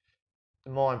 definitely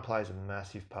mind plays a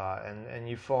massive part, and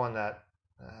you find that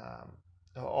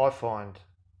I find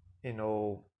in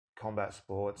all combat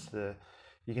sports the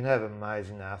you can have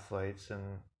amazing athletes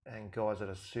and guys that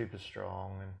are super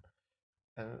strong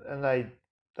and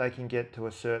they can get to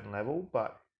a certain level,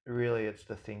 but really it's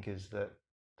the thinkers that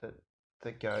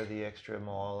that go the extra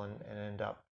mile and end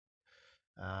up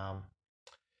um,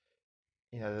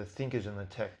 the thinkers and the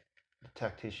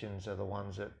tacticians are the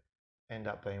ones that end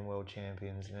up being world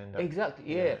champions and end up Exactly.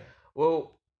 Yeah. Well,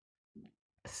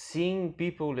 seeing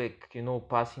people like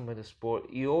passing by the sport,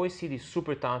 you always see these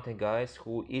super talented guys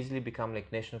who easily become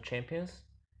like national champions,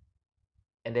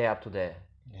 and they're up to there.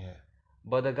 yeah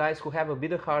But the guys who have a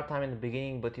bit of hard time in the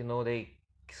beginning, but they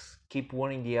keep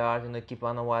learning the art and they keep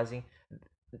analyzing.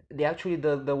 They actually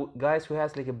the guys who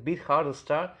has like a bit harder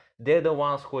start, they're the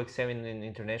ones who excel in the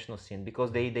international scene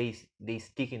because they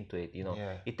stick into it.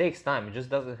 Yeah. It takes time. It just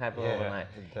doesn't happen Yeah, overnight.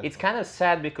 definitely. It's kind of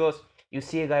sad because you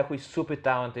see a guy who is super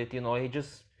talented. He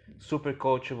just super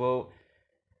coachable,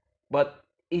 but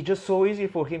it's just so easy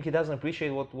for him. He doesn't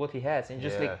appreciate what he has, and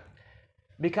just like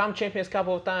become champions a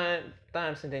couple of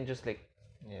times, and then just like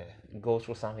yeah goes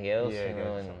for something else. Yeah, go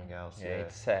for and something else, Yeah, yeah.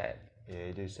 it's sad. Yeah,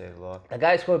 you do see it a lot. The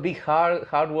guys who are big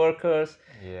hard workers,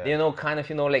 Yeah. they kind of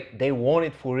like they want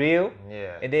it for real,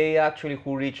 Yeah. and they actually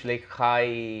who reach like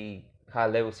high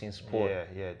levels in sport.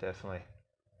 Yeah, definitely.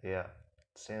 Yeah,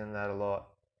 seeing that a lot,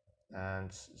 and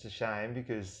it's a shame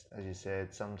because, as you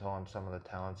said, sometimes some of the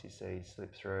talents you see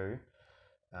slip through.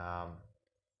 Um,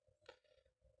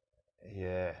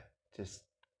 yeah, just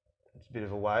it's a bit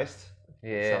of a waste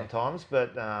sometimes,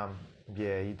 but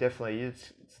yeah, you definitely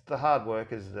it's the hard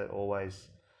workers that always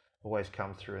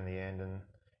come through in the end, and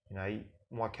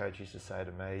my coach used to say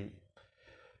to me,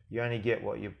 you only get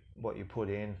what you put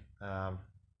in.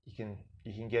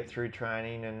 You can get through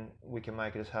training, and we can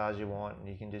make it as hard as you want, and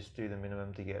you can just do the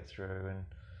minimum to get through. And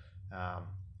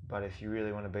but if you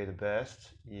really want to be the best,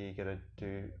 you got to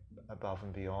do above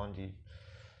and beyond.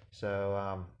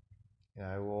 So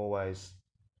always,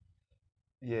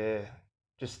 yeah,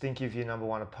 just think of your number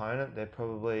one opponent. They're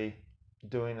probably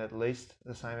doing at least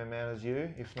the same amount as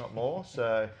you, if not more.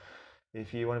 So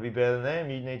if you want to be better than them,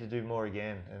 you need to do more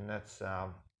again, and that's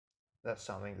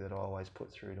something that I always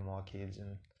put through to my kids,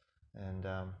 and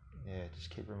yeah, just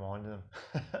keep reminding them.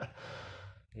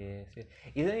 Yes, yes.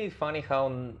 Isn't it funny how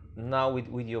now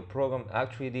with your program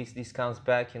actually this comes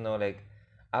back, like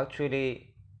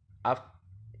actually after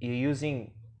you're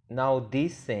using now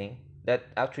this thing that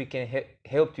actually can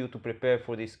help you to prepare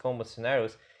for these combat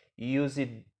scenarios, you use it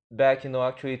back,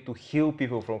 actually to heal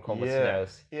people from combat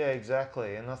scenarios. Yeah,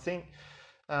 exactly. And I think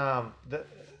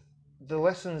the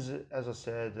lessons, as I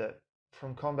said, that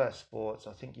from combat sports,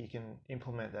 I think you can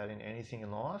implement that in anything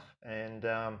in life. And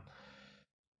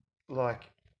like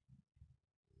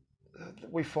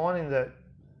we're finding that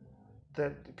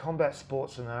combat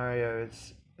sports scenario,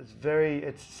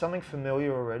 it's something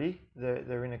familiar already.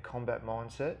 They're in a combat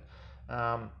mindset,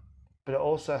 but it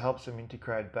also helps them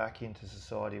integrate back into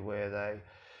society where they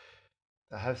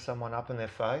have someone up in their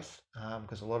face,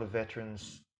 because a lot of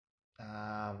veterans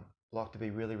like to be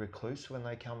really recluse when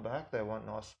they come back. They want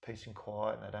nice peace and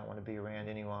quiet, and they don't want to be around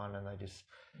anyone, and they just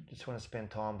want to spend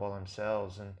time by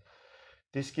themselves. And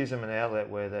this gives them an outlet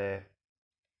where they're,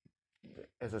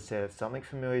 as I said, it's something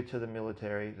familiar to the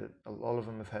military that a lot of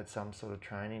them have had some sort of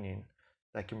training in.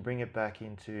 They can bring it back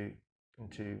into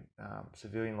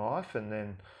civilian life, and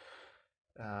then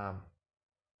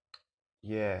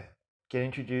yeah, get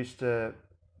introduced to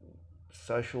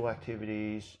social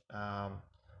activities,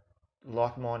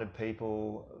 like-minded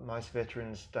people. Most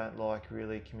veterans don't like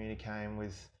really communicating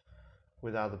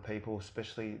with other people,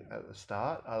 especially at the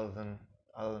start, other than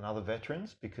other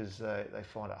veterans, because they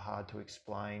find it hard to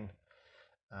explain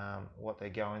what they're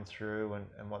going through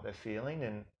and what they're feeling,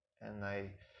 and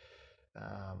they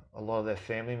a lot of their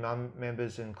family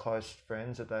members and close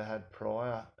friends that they had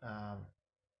prior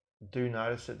do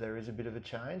notice that there is a bit of a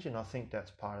change, and I think that's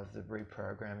part of the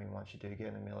reprogramming once you do get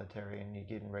in the military and you're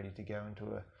getting ready to go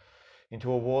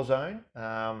into a war zone.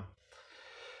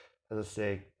 As I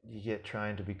said, you get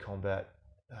trained to be combat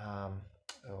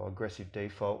or aggressive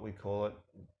default, we call it,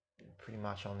 pretty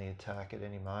much on the attack at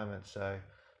any moment. So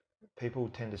people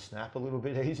tend to snap a little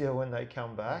bit easier when they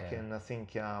come back, and I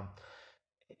think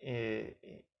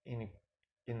in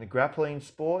the grappling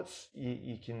sports,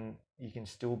 you can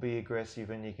still be aggressive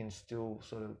and you can still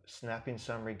sort of snap in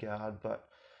some regard, but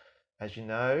as you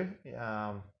know,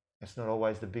 it's not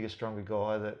always the bigger, stronger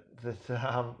guy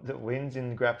that wins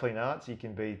in grappling arts. You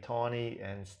can be tiny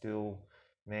and still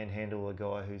manhandle a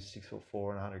guy who's 6'4"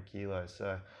 and 100 kilos.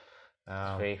 So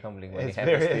it's very humbling when it's it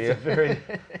happens to you. It's a very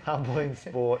humbling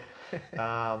sport,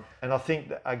 and I think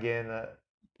that again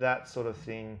that sort of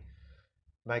thing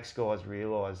makes guys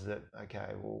realise that,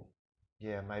 okay, well,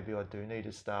 yeah, maybe I do need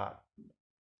to start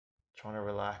trying to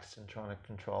relax and trying to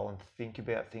control and think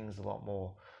about things a lot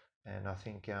more. And I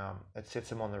think it sets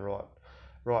them on the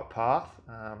right path.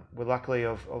 We're luckily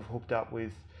I've hooked up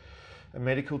with a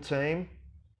medical team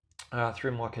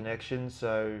through my connections.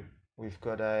 So we've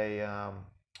got a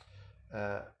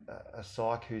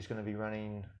psych who's going to be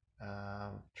running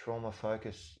trauma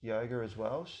focused yoga as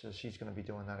well. So she's going to be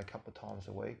doing that a couple of times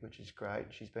a week, which is great.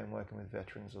 She's been working with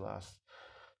veterans the last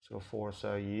sort of 4 or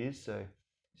so years. So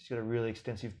she's got a really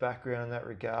extensive background in that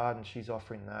regard, and she's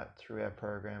offering that through our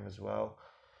program as well.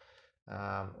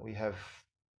 We have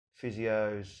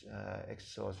physios,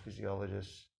 exercise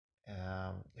physiologists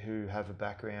who have a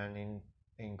background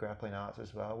in grappling arts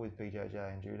as well with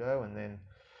BJJ and judo, and then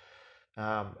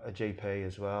a GP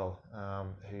as well,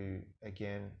 who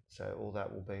again, so all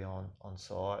that will be on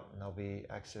site, and there'll be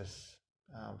access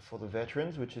for the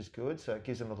veterans, which is good. So it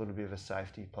gives them a little bit of a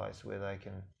safety place where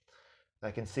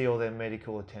they can see all their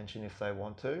medical attention if they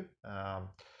want to,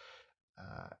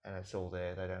 and it's all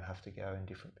there. They don't have to go in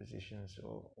different positions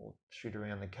or shoot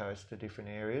around the coast to different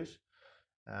areas.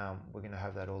 We're going to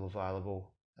have that all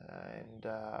available, and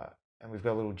we've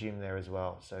got a little gym there as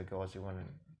well. So guys who want to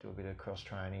do a bit of cross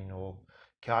training or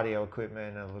cardio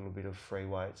equipment and a little bit of free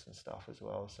weights and stuff as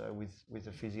well. So with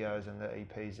the physios and the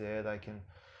EPs there, they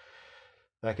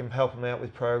can help them out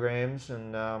with programs,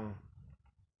 and so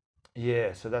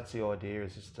that's the idea,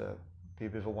 is just to be a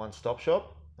bit of a one-stop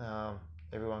shop.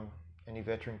 Any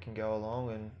veteran can go along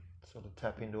and sort of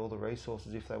tap into all the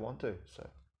resources if they want to. So,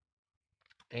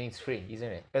 and it's free,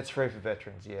 isn't it? It's free for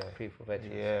veterans, yeah. Free for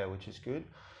veterans, yeah, which is good.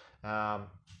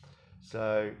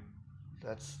 So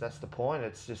that's the point.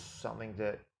 It's just something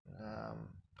that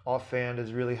I've found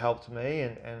has really helped me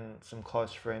and some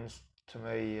close friends to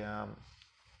me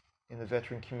in the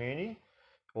veteran community,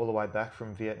 all the way back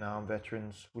from Vietnam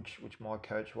veterans, which my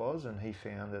coach was, and he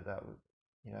found that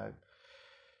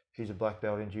he's a black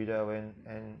belt in judo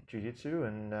and jiu-jitsu,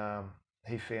 and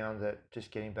he found that just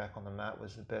getting back on the mat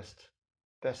was the best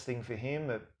thing for him.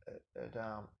 It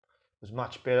was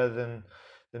much better than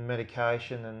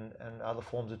medication and other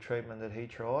forms of treatment that he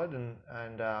tried, and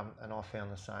I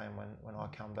found the same when I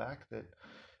come back, that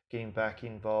getting back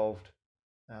involved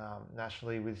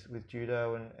nationally with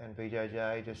judo and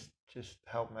BJJ just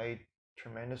helped me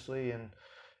tremendously, and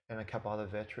a couple other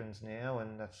veterans now,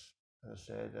 and that's, as I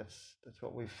said, that's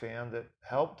what we've found that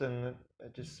helped, and it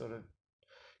just sort of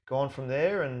gone from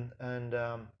there, and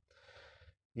so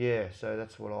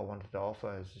that's what I wanted to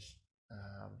offer, is just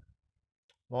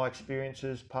my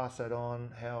experiences, pass that on,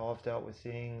 how I've dealt with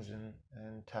things, and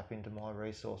tap into my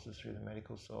resources through the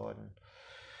medical side, and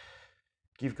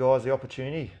give guys the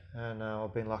opportunity. And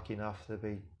I've been lucky enough to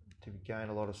gain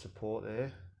a lot of support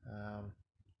there,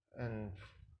 and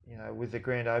with the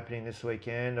grand opening this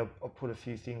weekend, I'll put a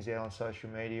few things out on social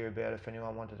media about if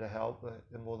anyone wanted to help.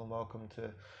 They're more than welcome to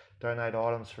donate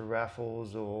items for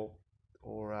raffles, or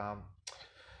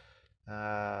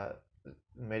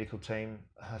medical team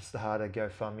started a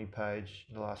GoFundMe page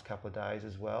in the last couple of days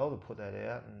as well to put that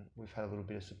out, and we've had a little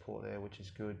bit of support there, which is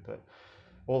good. But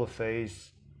all the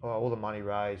fees, all the money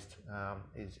raised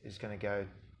is going to go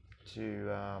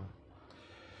to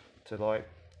like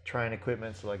train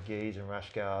equipment, so like gis and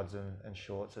rash guards and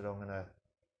shorts that I'm going to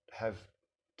have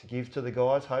to give to the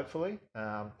guys, hopefully.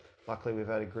 Luckily, we've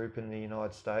had a group in the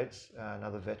United States,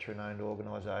 another veteran-owned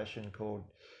organisation called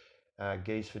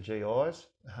Gis for GIs.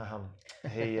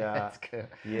 That's cool.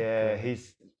 Yeah,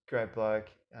 he's a great bloke,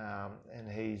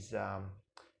 and he's so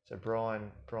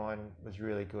Brian was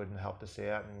really good and helped us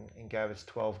out and gave us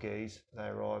 12 gis. They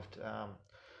arrived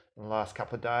in the last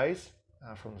couple of days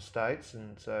from the States,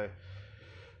 and so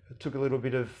it took a little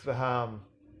bit of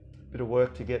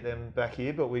work to get them back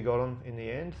here, but we got them in the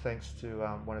end, thanks to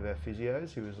one of our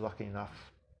physios who was lucky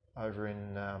enough over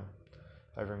in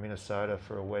over in Minnesota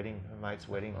for a wedding, a mate's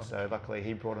wedding. So luckily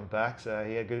he brought him back. So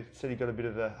he said he got a bit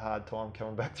of a hard time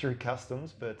coming back through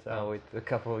customs, but with a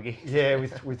couple of geese. yeah,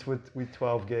 with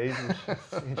 12 geese, which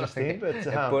is interesting. But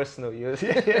personal use.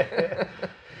 yeah.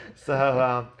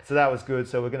 So that was good.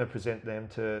 So we're going to present them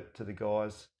to the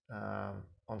guys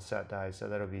on Saturday. So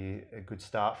that'll be a good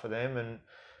start for them. And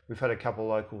we've had a couple of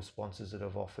local sponsors that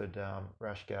have offered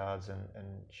rash guards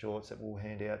and shorts that we'll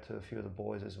hand out to a few of the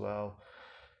boys as well.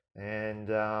 And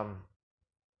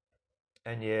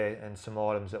some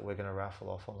items that we're going to raffle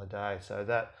off on the day. So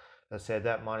that, as I said,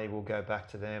 that money will go back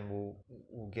to them. We'll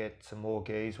get some more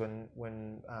geese when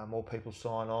more people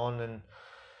sign on,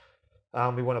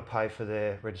 and we want to pay for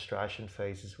their registration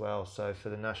fees as well. So for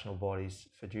the national bodies,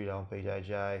 for judo and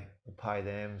BJJ, we'll pay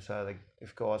them. So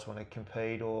if guys want to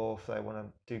compete or if they want to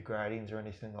do gradings or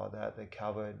anything like that, they're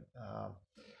covered.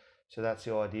 So that's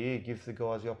the idea. Give the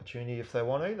guys the opportunity if they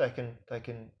want to. They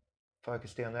can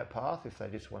focus down that path. If they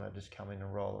just want to just come in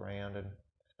and roll around and,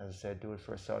 as I said, do it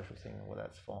for a social thing, well,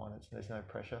 that's fine. There's no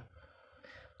pressure.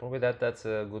 Probably that's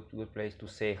a good place to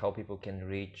say how people can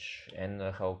reach and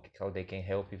how they can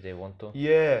help if they want to.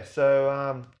 Yeah.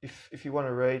 So if you want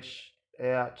to reach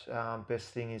out, best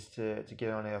thing is to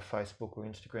get on our Facebook or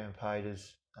Instagram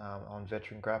pages on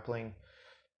Veteran Grappling.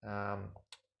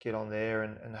 Get on there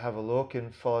and have a look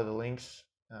and follow the links,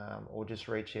 or just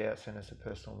reach out, send us a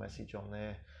personal message on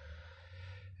there.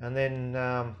 And then,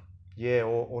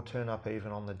 or turn up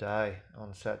even on the day,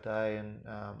 on Saturday, and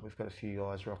we've got a few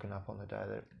guys rocking up on the day.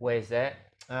 Where's that?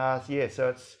 So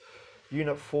it's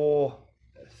Unit 4,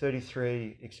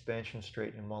 33 Expansion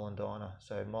Street in Mollendina.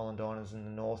 So Mollendina's in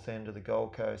the north end of the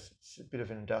Gold Coast. It's a bit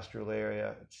of an industrial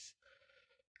area. It's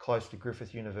close to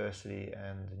Griffith University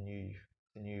and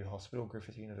the new hospital,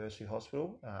 Griffith University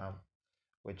Hospital.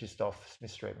 We're just off Smith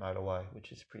Street motorway,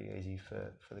 which is pretty easy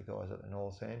for the guys at the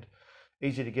north end.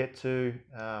 Easy to get to,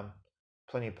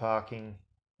 plenty of parking.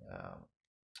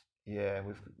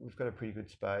 We've got a pretty good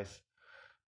space.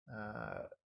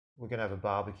 We're going to have a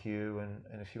barbecue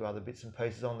and a few other bits and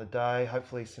pieces on the day,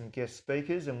 hopefully some guest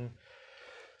speakers. And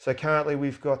so currently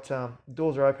we've got,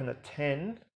 doors are open at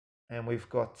 10, and we've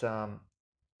got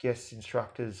guest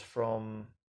instructors from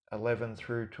 11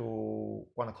 through till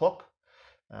 1 o'clock.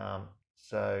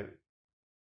 So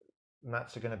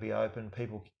mats are going to be open.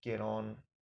 People can get on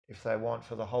if they want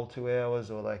for the whole 2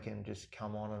 hours, or they can just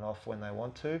come on and off when they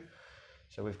want to.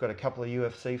 So we've got a couple of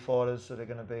UFC fighters that are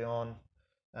going to be on.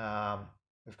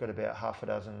 We've got about half a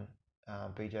dozen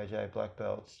BJJ black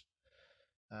belts.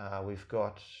 We've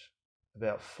got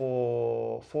about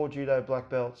four judo black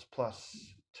belts plus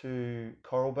 2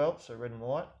 coral belts, so red and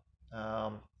white,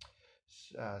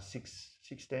 6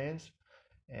 stands.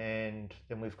 And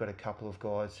then we've got a couple of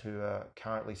guys who are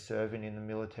currently serving in the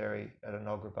military at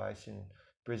Enoggera base in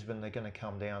Brisbane. They're going to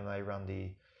come down. They run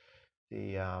the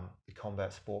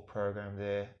combat sport program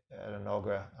there at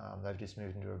Enoggera. They've just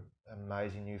moved into an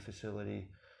amazing new facility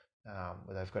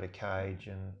where they've got a cage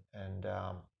and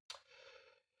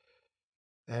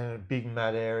a big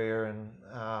mat area and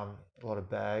a lot of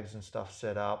bags and stuff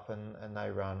set up, and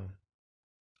they run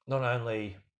not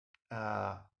only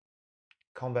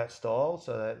combat style,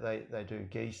 so they do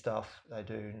gi stuff, they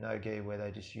do no gi where they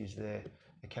just use their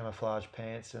camouflage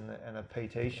pants and a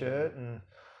PT shirt,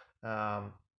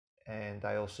 and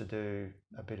they also do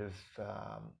a bit of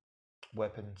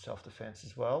weapon self-defense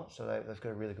as well. So they've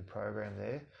got a really good program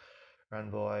there, run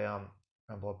by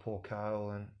Paul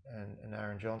Cole and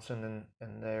Aaron Johnson,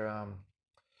 and they're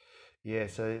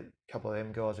so a couple of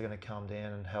them guys are going to come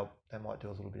down and help. They might do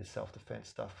a little bit of self-defense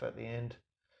stuff at the end.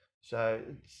 So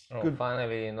it's good.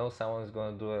 Finally, someone's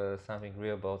going to do something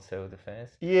real about self-defense.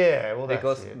 Yeah, well, that's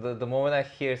because it. the moment I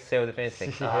hear self-defense,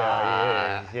 like,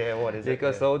 what is it?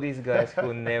 Because all these guys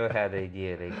who never had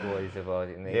idea, like, what is about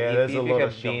it. There's a lot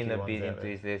of if you have been a bit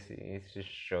into this, it's just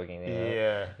shocking.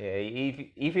 Yeah.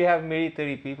 If you have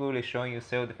military people showing you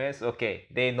self-defense, okay,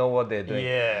 they know what they're doing.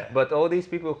 Yeah. But all these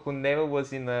people who never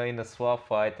was in a swap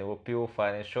fight or pure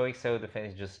fight and showing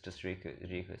self-defense is just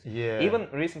ridiculous. Yeah. Even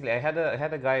recently, I had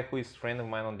a guy who is a friend of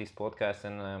mine on this podcast,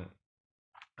 and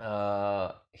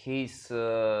he's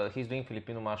doing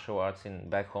Filipino martial arts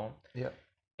back home. Yeah.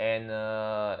 And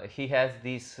he has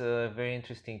this very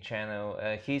interesting channel.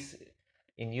 He's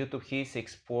in YouTube. He's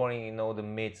exploring the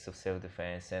myths of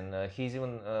self-defense, and he's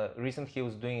even recently he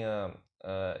was doing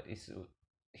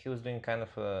kind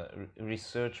of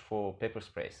research for pepper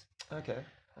sprays. Okay.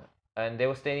 And they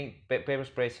were studying pepper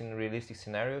sprays in realistic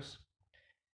scenarios,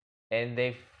 and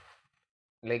they've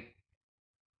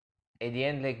at the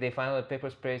end, they find that pepper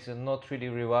sprays are not really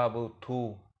reliable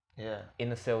tool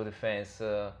in a self-defense.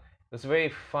 It was very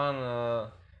fun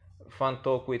fun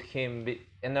talk with him,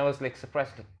 and I was like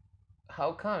surprised, like,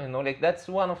 how come, you know, like that's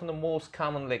one of the most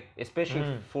common, like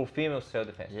especially for female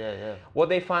self-defense. Yeah. What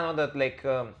they found out that like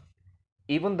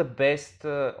even the best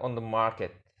on the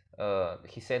market,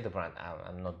 he said the brand,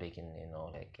 I'm not big in, you know,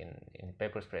 like in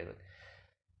pepper spray, but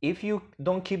if you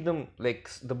don't keep them like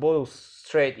the bottle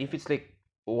straight, if it's like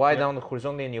wide down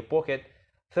horizontally in your pocket,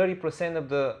 30%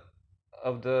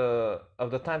 of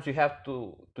the times you have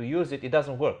to use it, it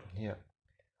doesn't work. Yeah.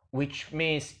 Which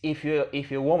means if you're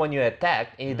a woman you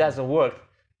attack and it doesn't work,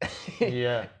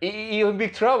 Yeah. you're in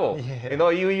big trouble. Yeah. You know,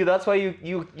 you that's why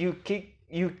you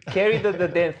carry the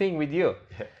damn thing with you.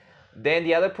 Yeah. Then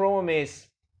the other problem is,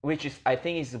 which is I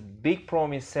think is a big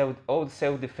problem in all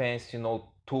self-defense, you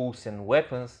know, tools and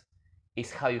weapons,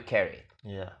 is how you carry it.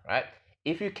 Yeah. Right?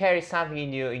 If you carry something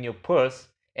in your purse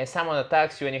and someone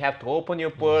attacks you and you have to open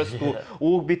your purse to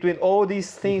look between all these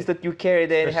things that you carry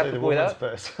there and have to pull it out.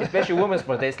 Especially women's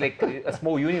purse. There's like a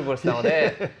small universe down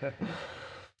there.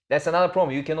 That's another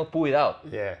problem. You cannot pull it out.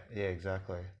 Yeah,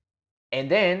 exactly. And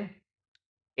then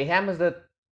it happens that,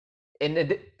 and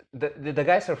the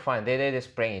guys are fine. They're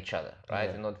spraying each other,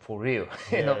 right? Yeah. Not for real,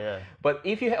 Yeah, you know. yeah. But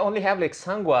if you only have like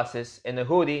sunglasses and a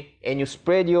hoodie and you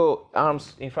spread your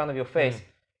arms in front of your face,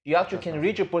 you actually can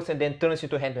reach a person, then turns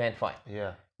into hand-to-hand fight.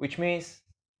 Yeah. Which means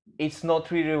it's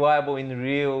not really reliable in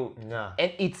real. No.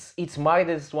 And it's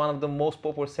marketed as one of the most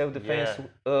popular self-defense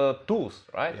tools,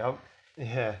 right? Yep.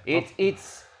 Yeah.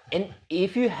 It's and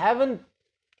if you haven't,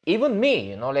 even me,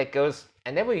 you know, like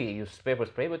I never use pepper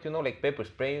spray, but you know, like pepper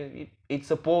spray, it's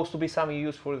supposed to be something you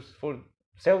use for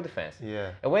self-defense.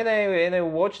 Yeah. And when I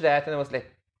watched that, and I was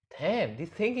like, damn, this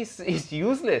thing is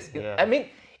useless. Yeah. I mean,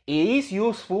 it is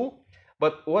useful,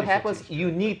 but what happens?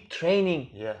 You need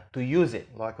training to use it.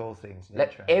 Like all things.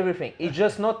 Like everything. It's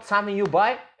just not something you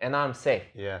buy and I'm safe.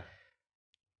 Yeah.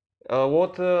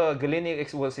 What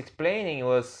Galini was explaining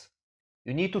was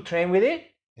you need to train with it.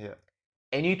 Yeah.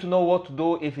 And you need to know what to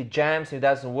do if it jams, it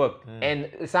doesn't work. And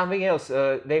something else,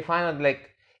 they find out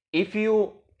like if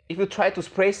you try to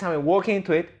spray something, walk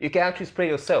into it, you can actually spray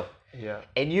yourself. Yeah.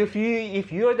 And if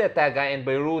you're the attack guy and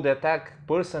by rule the attack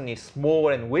person is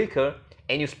smaller and weaker,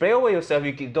 and you spray over yourself,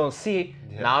 you don't see,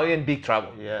 now you're in big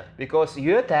trouble. Yeah. Because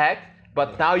you attack,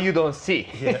 but now you don't see.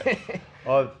 Yeah.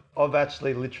 I've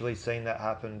actually literally seen that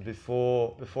happen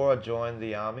before I joined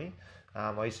the army.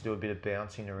 I used to do a bit of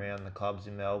bouncing around the clubs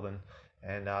in Melbourne,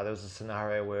 and there was a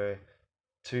scenario where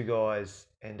two guys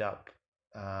end up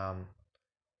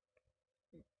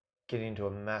getting into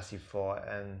a massive fight,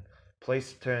 and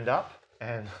police turned up,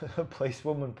 and a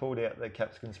policewoman pulled out the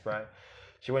capsicum spray.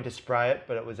 She went to spray it,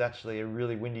 but it was actually a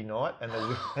really windy night, and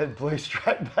the wind blew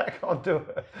straight back onto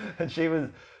her.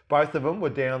 And both of them were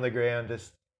down on the ground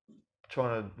just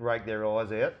trying to rake their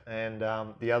eyes out. And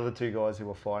the other two guys who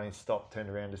were fighting stopped, turned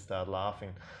around and started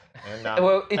laughing. And,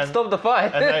 well, it stopped the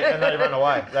fight. and they ran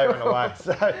away.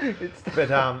 So,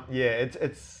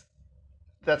 it's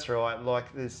that's right.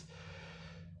 Like there's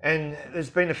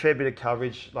been a fair bit of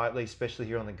coverage lately, especially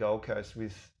here on the Gold Coast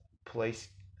with police.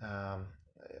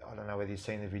 I don't know whether you've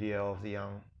seen the video of the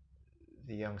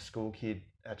young school kid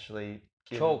actually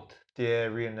choked. Yeah,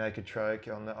 rear naked choke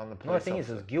on the police. No, I think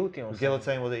he was guilty on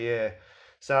guillotine with it. Yeah.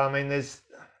 So I mean,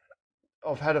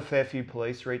 I've had a fair few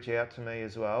police reach out to me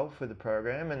as well for the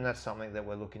program, and that's something that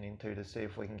we're looking into to see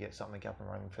if we can get something up and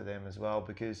running for them as well.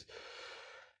 Because,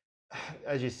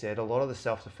 as you said, a lot of the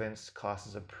self-defense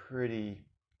classes are pretty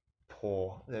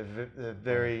poor. They're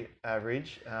very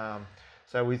average.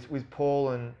 So with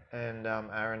Paul and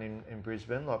Aaron in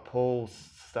Brisbane, like Paul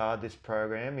started this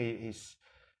program. He's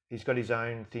got his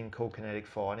own thing called kinetic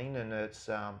fighting, and it's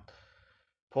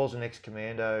Paul's an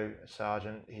ex-commando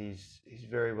sergeant. He's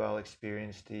very well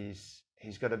experienced.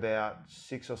 He's got about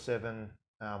 6 or 7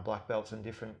 black belts in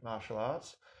different martial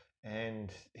arts,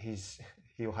 and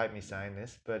he'll hate me saying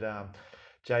this, but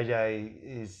JJ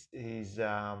he's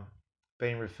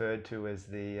been referred to as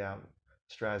the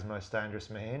Australia's most dangerous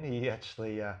man. He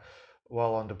actually,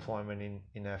 while on deployment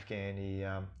in Afghan, he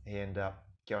ended up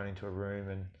going into a room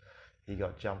and he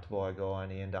got jumped by a guy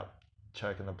and he ended up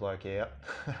choking the bloke out,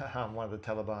 one of the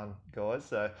Taliban guys.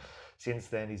 So since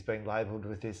then he's been labelled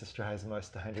with this Australia's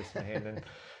most dangerous man, and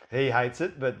he hates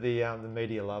it, but the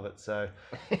media love it. So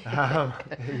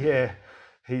yeah,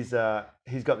 he's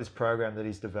got this program that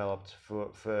he's developed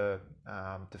for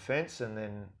defence, and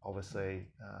then obviously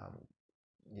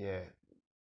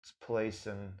police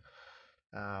and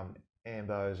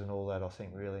AMBOs and all that. I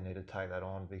think really need to take that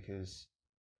on, because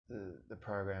the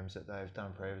programs that they've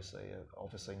done previously are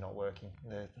obviously not working.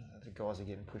 The guys are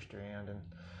getting pushed around, and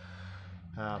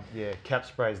cap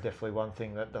spray is definitely one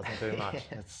thing that doesn't do much.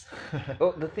 It's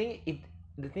well, the thing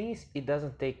the thing is, it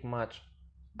doesn't take much.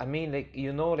 I mean, like,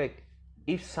 like,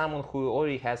 if someone who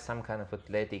already has some kind of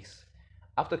athletics,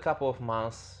 after a couple of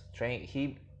months train,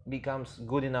 he becomes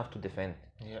good enough to defend.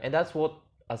 Yeah. And that's what,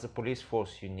 as a police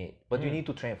force, you need. But you need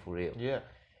to train for real. Yeah.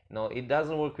 No, it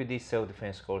doesn't work with these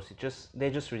self-defense courses. They're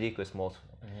just ridiculous, most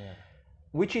of them. Yeah.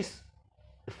 Which is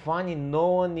funny. No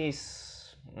one is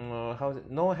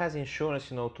no one has insurance,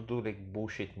 to do like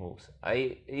bullshit moves.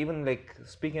 I even, like,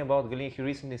 speaking about Galin, he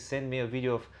recently sent me a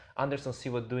video of Anderson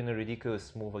Silva doing a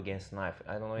ridiculous move against knife.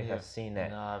 I don't know if you have seen that.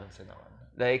 No, I haven't seen that one.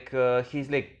 Like, he's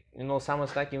like,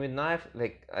 someone's attacking with knife.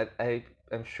 Like,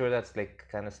 I'm sure that's like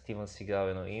kind of Steven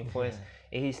Seagal, influence.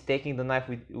 And he's taking the knife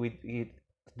with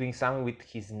doing something with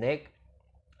his neck.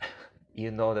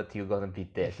 You know that you're gonna be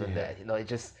dead from that. It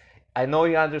just, I know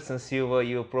you're Anderson Silva.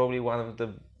 You're probably one of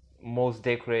the most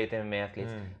decorated MMA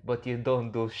athletes, but you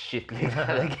don't do shit like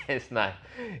that against knife.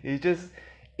 It's just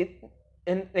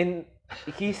and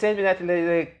he sent me that,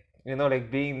 like,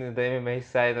 like, being in the MMA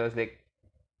side. I was like,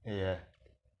 yeah,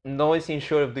 no one's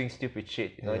insured of doing stupid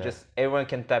shit. Just everyone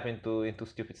can tap into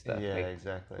stupid stuff. Yeah, like,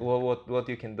 exactly. What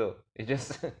you can do? It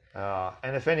just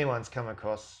and if anyone's come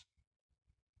across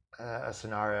a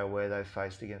scenario where they've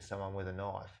faced against someone with a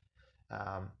knife,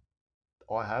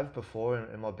 I have before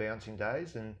in my bouncing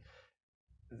days, and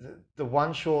the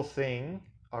one sure thing,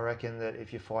 I reckon, that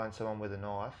if you find someone with a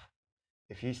knife,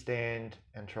 if you stand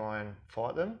and try and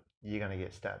fight them, you're going to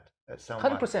get stabbed at some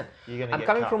point. 100%. You're going to I'm get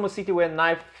coming cut. from a city where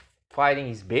knife fighting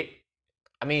is big.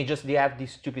 I mean, just they have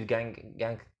this stupid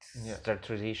gangster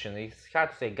tradition. It's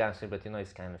hard to say gangster, but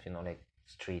it's kind of like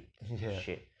street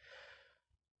shit.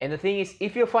 And the thing is,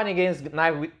 if you're fighting against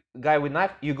guy with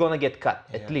knife, you're gonna get cut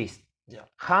at least. Yeah.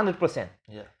 100%.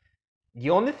 Yeah. The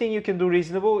only thing you can do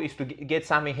reasonable is to get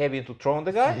something heavy to throw on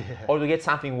the guy, or to get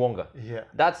something longer. Yeah.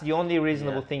 That's the only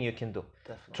reasonable thing you can do.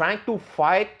 Definitely. Trying to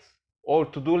fight or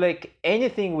to do like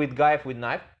anything with guy with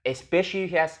knife, especially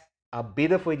if he has a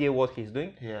bit of idea what he's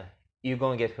doing, you're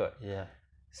gonna get hurt. Yeah.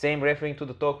 Same referring to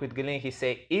the talk with Galen, he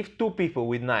say if two people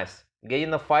with knives get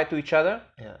in a fight to each other,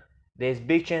 there's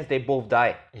big chance they both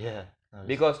die. Yeah.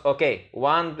 Because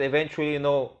one eventually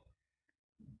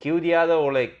kill the other,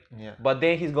 or like, but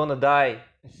then he's gonna die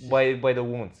by the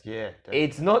wounds. Yeah.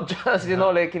 It's not just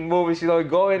like in movies,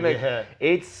 going like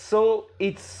it's so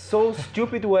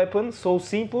stupid weapon, so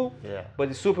simple, but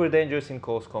it's super dangerous in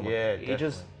close combat. Yeah, it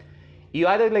just, you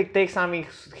either like take something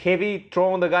heavy,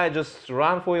 throw on the guy, just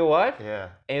run for your life,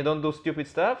 and you don't do stupid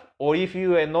stuff, or if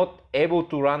you are not able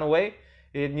to run away,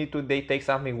 they take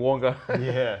something longer.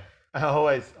 Yeah.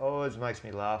 It always makes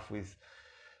me laugh with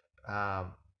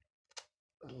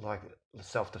like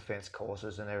self-defense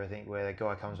courses and everything, where the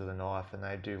guy comes with a knife and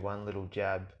they do one little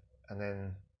jab, and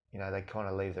then they kind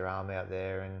of leave their arm out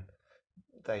there and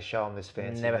they show them this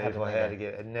fancy Never move happened like how that. to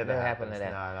get it. Never happens. Like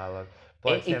that. No, look,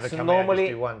 blokes never It's come out and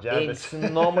just do one jab. It's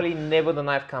normally never the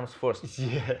knife comes first.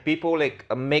 Yeah. People like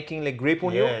are making like grip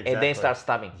on you and then start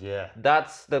stabbing. Yeah.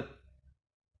 That's the.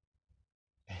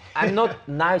 I'm not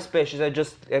knife specialist. I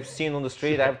just have seen on the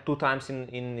street. I have 2 times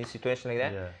in a situation like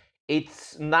that. Yeah.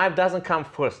 It's knife doesn't come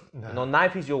first. No.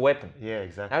 Knife is your weapon. Yeah,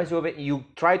 exactly. Knife is your weapon. You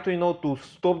try to to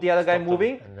stop the other guy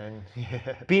moving, and then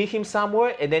pin him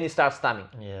somewhere, and then you start stabbing.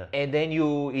 Yeah. And then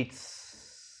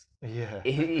it's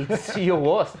it's your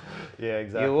worst. Yeah,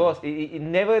 exactly. Your worst. It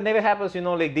never happens.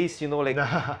 Like this. Like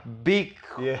big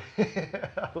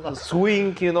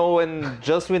swing. And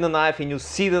just with the knife, and you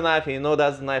see the knife, and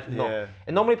that's the knife. No. Yeah.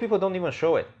 And normally people don't even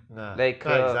show it. No. Like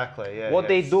no, exactly. Yeah. What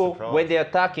they do surprise. when they're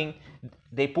attacking,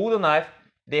 they pull the knife,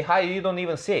 they hide, you don't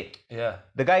even see it. Yeah.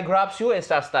 The guy grabs you and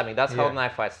starts stabbing. That's how the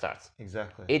knife fight starts.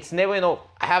 Exactly. It's never,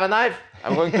 I have a knife,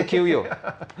 I'm going to kill you.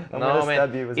 No,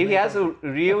 man. If he has a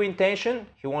real intention,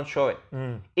 he won't show it.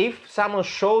 If someone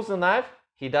shows the knife,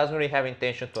 he doesn't really have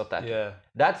intention to attack. Yeah.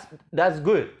 That's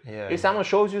good. Yeah. If someone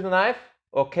shows you the knife,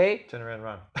 okay. Turn around,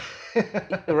 run.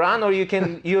 Run, or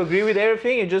you agree with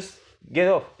everything, you just get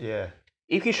off. Yeah.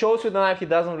 If he shows you the knife, he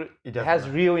has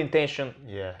real intention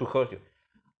to hurt you.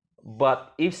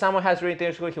 But if someone has real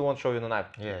intention, he won't show you the knife.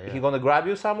 Yeah. He's gonna grab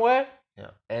you somewhere,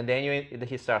 and then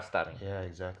he starts stabbing. Yeah,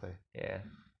 exactly. Yeah.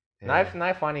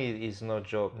 Knife fighting is no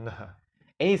joke. No.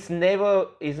 And it's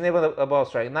never about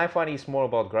striking. Knife fighting is more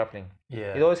about grappling.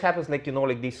 Yeah. It always happens like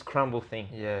like this scramble thing.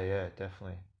 Yeah,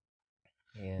 definitely.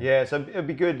 Yeah. So it'd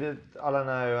be good. I don't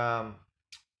know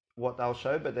what they'll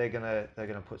show, but they're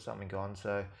gonna put something on.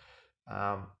 So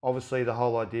obviously the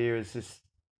whole idea is just,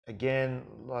 again,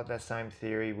 like that same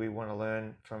theory. We want to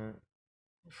learn from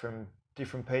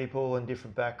different people and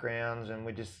different backgrounds, and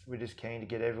we're just keen to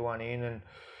get everyone in and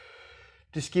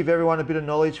just give everyone a bit of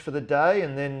knowledge for the day,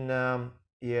 and then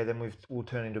then we'll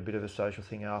turn into a bit of a social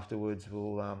thing afterwards.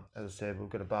 We'll, as I said, we've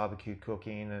got a barbecue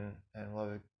cooking, and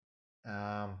we'll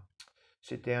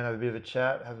sit down, have a bit of a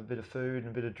chat, have a bit of food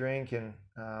and a bit of drink, and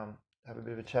have a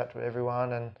bit of a chat with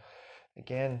everyone. And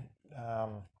again,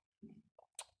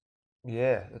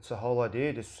 that's the whole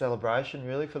idea, just celebration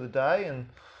really for the day, and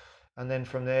then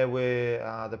from there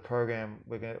the program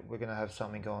we're gonna have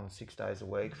something on 6 days a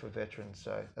week for veterans.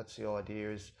 So that's the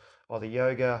idea, is either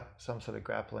yoga, some sort of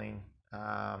grappling,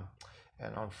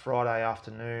 and on Friday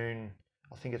afternoon,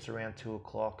 I think it's around 2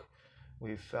 o'clock,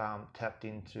 we've tapped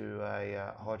into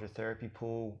a hydrotherapy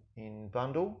pool in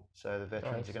Bundle, so the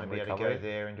veterans are going to be able to go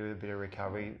there and do a bit of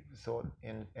recovery. Thought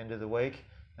end of the week,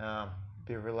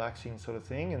 bit of relaxing sort of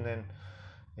thing, and then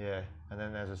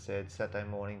as I said, Saturday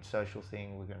morning social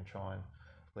thing. We're going to try and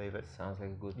leave it. Sounds like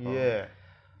a good plan.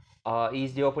 Yeah.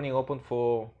 Is the opening open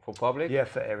for public? Yeah,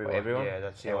 for everyone. For everyone? Yeah,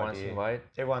 that's the Everyone's idea. invited?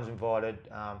 Everyone's invited.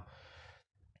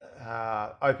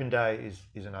 Open day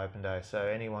is an open day, so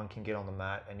anyone can get on the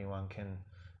mat. Anyone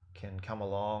can come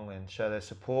along and show their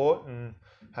support and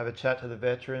have a chat to the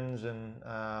veterans. And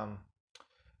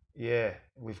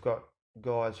we've got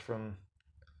guys from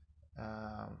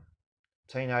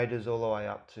teenagers all the way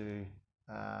up to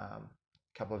a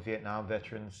couple of Vietnam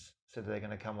veterans said they're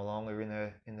going to come along. They're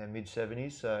in their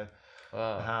mid-70s, so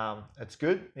it's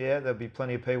good. Yeah, there'll be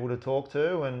plenty of people to talk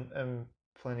to, and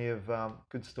plenty of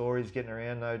good stories getting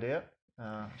around, no doubt.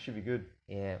 Should be good.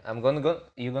 Yeah, I'm gonna go.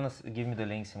 You're gonna give me the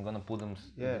links. I'm gonna put them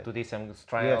to this.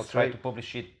 I'll try to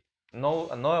publish it. No,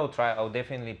 I'll try. I'll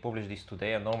definitely publish this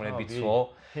today. I'm normally a bit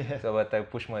slow, but I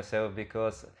push myself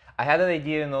because I had an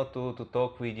idea, to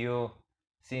talk with you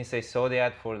since I saw the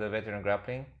ad for the veteran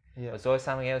grappling. Yeah. I saw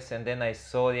something else, and then I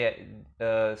saw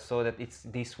that it's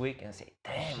this week, and I say,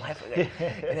 damn, I forgot.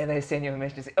 And then I send you a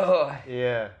message and say, oh.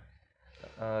 Yeah.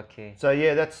 Okay. So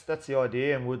that's the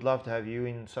idea, and we'd love to have you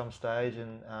in some stage.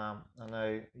 And I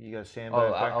know you got a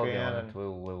sambo background, and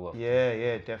we'll work.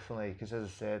 Yeah, definitely. Because as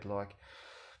I said, like,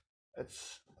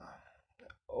 it's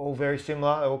all very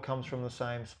similar. It all comes from the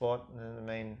same spot. And I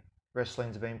mean,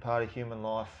 wrestling's been part of human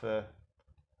life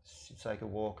since they could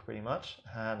walk, pretty much.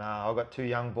 And I've got two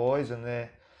young boys, and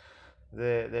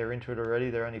they're into it already.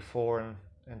 They're only 4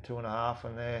 and 2.5,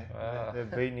 and they're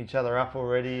beating each other up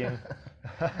already, and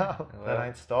they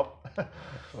don't stop.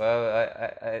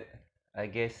 Well, I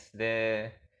guess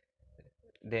they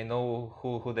know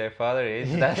who their father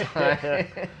is. That's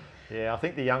why. Yeah, I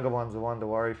think the younger one's the one to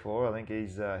worry for. I think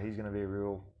he's going to be a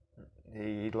real.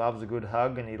 He loves a good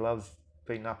hug, and he loves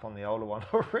beating up on the older one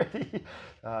already.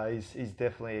 He's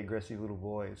definitely an aggressive little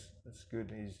boy. It's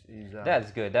good. He's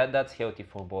that's good. That's healthy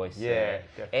for boys. Yeah,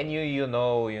 definitely. And you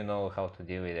know how to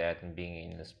deal with that and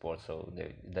being in the sport. So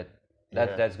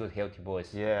that's good, healthy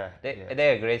boys. Yeah,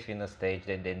 they're great in the stage.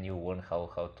 Then you learn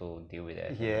how to deal with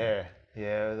that.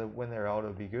 Yeah. When they're older,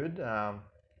 it'll be good.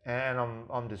 And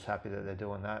I'm just happy that they're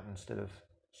doing that instead of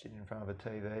sitting in front of a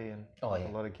TV and a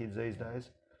lot of kids these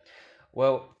days.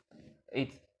 Well,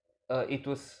 it's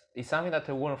something that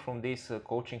I learned from these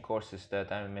coaching courses that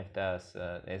IMF does.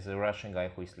 As a Russian guy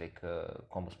who is like a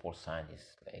combo sports scientist,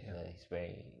 he's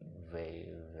very, very,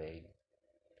 very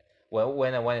well.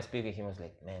 When I speak to him, I was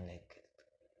like, man, like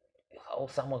how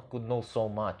someone could know so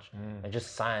much and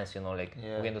just science,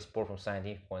 we in the sport from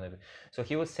scientific point of view. So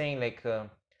he was saying like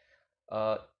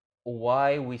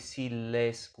why we see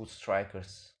less good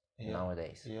strikers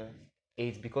nowadays. Yeah,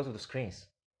 it's because of the screens.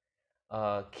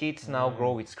 Kids now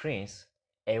grow with screens,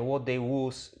 and what they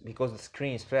lose, because the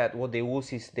screen is flat, what they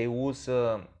lose is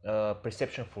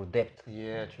perception for depth.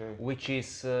 Yeah, true. Which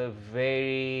is a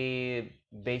very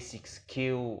basic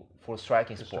skill for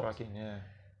striking sports. Striking, yeah.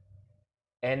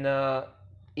 And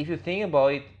if you think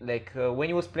about it, like when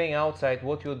you was playing outside,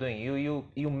 what you're doing,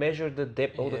 you measure the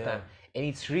depth all the time, and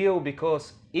it's real,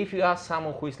 because if you ask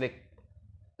someone who is like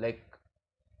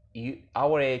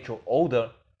our age or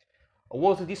older,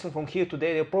 what's the distance from here to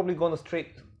there, they're probably gonna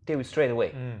tell you straight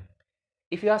away.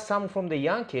 If you ask someone from the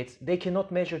young kids, they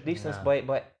cannot measure distance by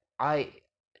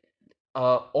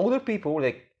older people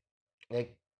like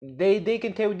they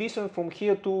can tell you distance from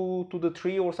here to the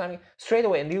tree or something straight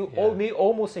away, and you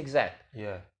almost exact.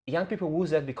 Yeah. Young people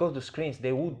lose that because of the screens.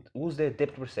 They would lose their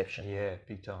depth perception. Yeah,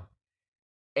 big time.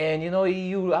 And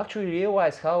you actually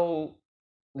realize how,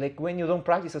 like, when you don't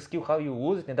practice a skill, how you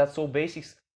lose it, and that's so basic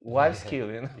life skill,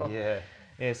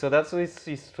 Yeah, so that's why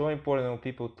it's so important for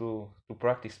people to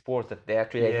practice sports, that they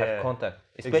actually have contact,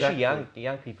 especially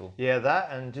young people. Yeah, that,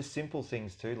 and just simple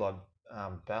things too, like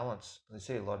balance. I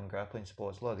see a lot in grappling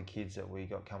sports. A lot of the kids that we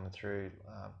got coming through.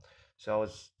 So I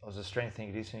was a strength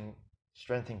and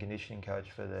conditioning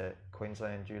coach for the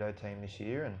Queensland judo team this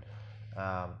year, and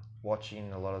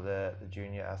watching a lot of the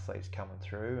junior athletes coming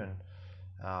through, and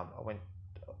I went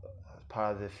as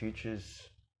part of the Futures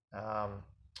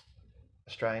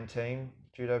Australian team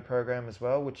judo program as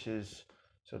well, which is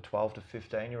sort of 12 to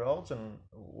 15-year-olds, and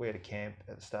we had a camp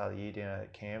at the start of the year down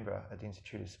at Canberra at the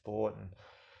Institute of Sport,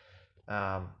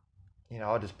 and you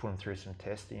know, I just put them through some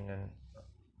testing, and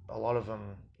a lot of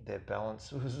them, their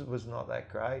balance was not that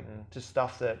great, and just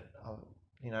stuff that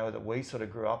you know, that we sort of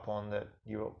grew up on, that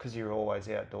because you're always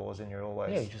outdoors and you're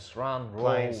always you just run,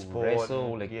 playing roll, sport,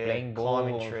 wrestle, and, like yeah, playing ball,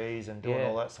 climbing trees and doing yeah.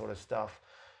 all that sort of stuff.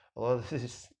 A lot of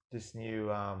this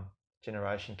new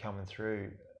generation coming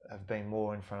through have been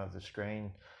more in front of the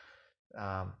screen.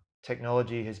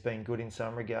 Technology has been good in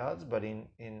some regards, but in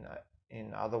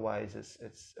other ways,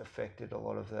 it's affected a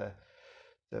lot of the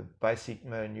basic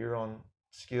motor neuron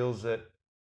skills that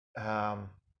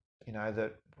you know,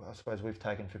 that I suppose we've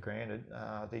taken for granted.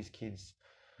 These kids,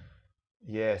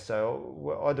 yeah.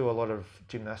 So I do a lot of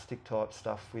gymnastic type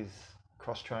stuff with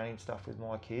cross training stuff with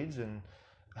my kids, and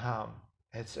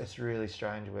it's really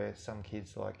strange where some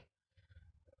kids, like,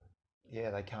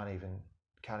 yeah, they can't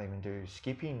even do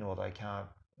skipping, or they can't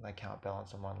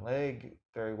balance on one leg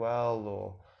very well,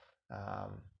 or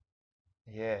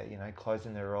yeah, you know,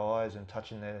 closing their eyes and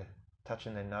touching their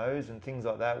nose and things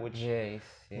like that, which, yeah.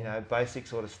 you know, basic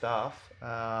sort of stuff.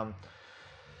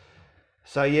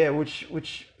 So yeah,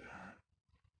 which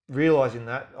realizing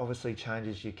that obviously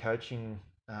changes your coaching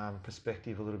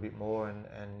perspective a little bit more,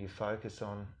 and your focus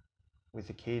on with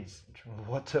the kids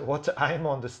what to aim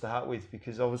on to start with,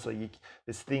 because obviously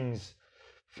there's things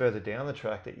further down the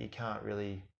track that you can't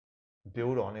really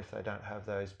build on if they don't have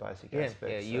those basic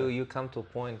aspects. Yeah, you come to a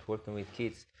point working with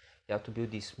kids, you have to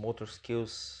build these motor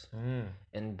skills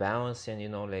and balance, and, you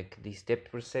know, like this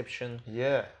depth perception.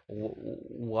 Yeah.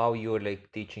 While you're like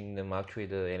teaching them actually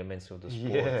the elements of the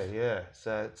sport. Yeah.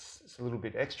 So it's a little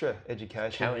bit extra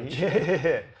education. Challenging.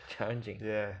 Yeah. Challenging.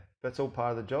 Yeah. That's all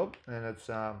part of the job, and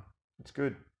it's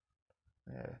good.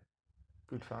 Yeah.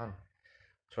 Good fun.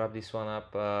 To wrap this one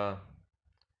up,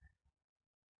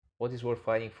 what is worth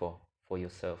fighting for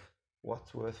yourself?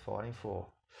 What's worth fighting for?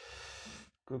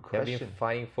 Good question. I've been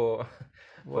fighting for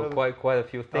quite a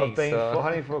few things. I've been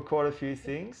fighting for quite a few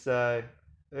things. So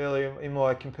early in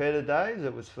my competitor days,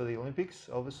 it was for the Olympics,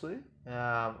 obviously.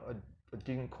 I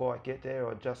didn't quite get there.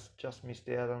 I just missed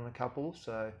out on a couple.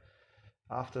 So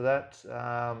after that,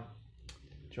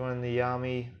 joined the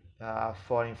army,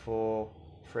 fighting for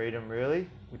freedom, really,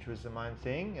 which was the main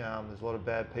thing. There's a lot of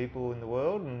bad people in the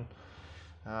world, and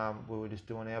we were just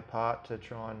doing our part to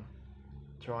try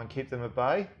and keep them at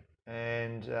bay.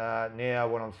 And now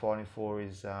what I'm fighting for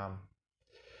is for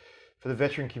the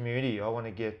veteran community. I want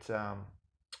to get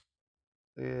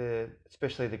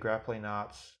especially the grappling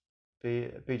arts,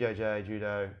 BJJ,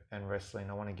 judo and wrestling.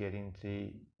 I want to get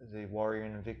into the Warrior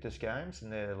and Invictus games,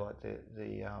 and they're like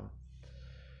the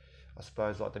I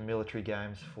suppose like the military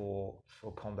games for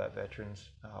combat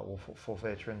veterans, or for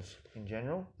veterans in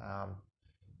general.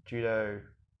 Judo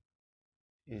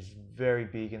is very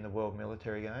big in the World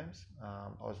Military Games.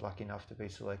 I was lucky enough to be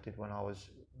selected when I was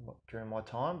during my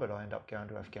time, but I ended up going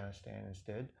to Afghanistan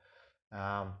instead.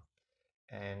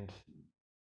 And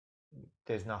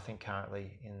there's nothing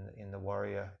currently in the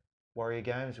Warrior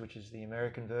Games, which is the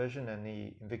American version, and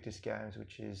the Invictus Games,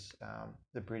 which is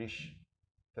the British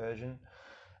version.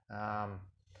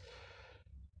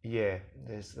 Yeah,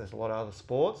 there's a lot of other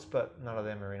sports, but none of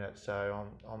them are in it. So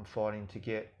I'm fighting to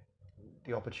get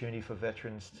the opportunity for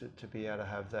veterans to be able to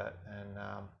have that. And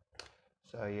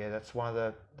so yeah, that's one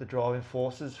of the driving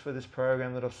forces for this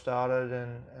program that I've started,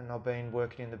 and I've been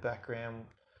working in the background,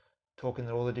 talking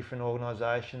to all the different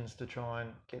organisations to try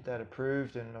and get that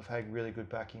approved, and I've had really good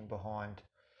backing behind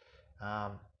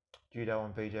judo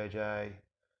and BJJ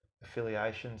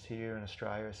affiliations here in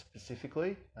Australia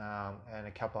specifically, and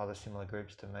a couple other similar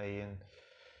groups to me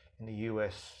in the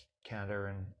US,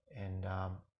 Canada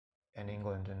and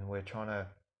England, and we're trying to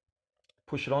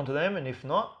push it onto them. And if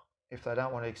they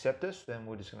don't want to accept us, then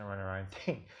we're just going to run our own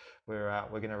thing. We're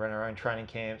going to run our own training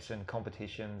camps and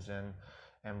competitions, and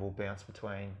we'll bounce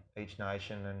between each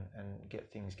nation and get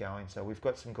things going. So we've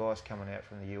got some guys coming out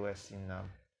from the US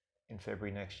in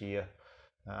February next year.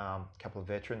 A couple of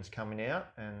veterans coming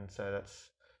out, and so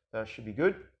that should be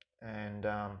good. And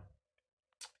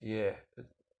yeah,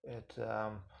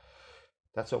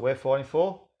 that's what we're fighting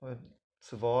for.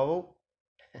 Survival.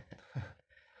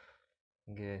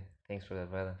 Good. Thanks for that,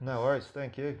 brother. No worries.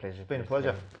 Thank you. Pleasure. It's been a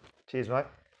pleasure. Cheers, mate.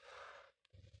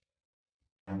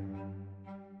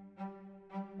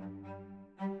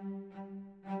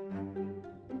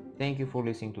 Thank you for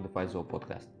listening to the Fight Zone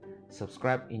podcast.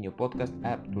 Subscribe in your podcast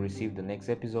app to receive the next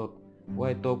episode.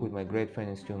 where I talk with my great friend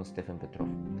and student Stefan Petrov.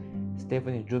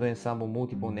 Stefan is judo and sambo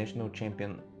multiple national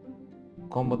champion,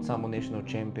 combat sambo national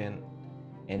champion,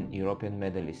 and European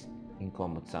medalist in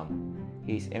combat sambo.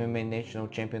 He is MMA national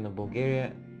champion of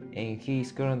Bulgaria, and he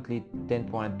is currently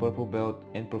 10-point purple belt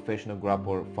and professional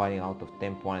grappler fighting out of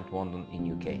 10-point London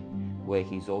in UK, where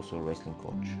he is also a wrestling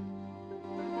coach.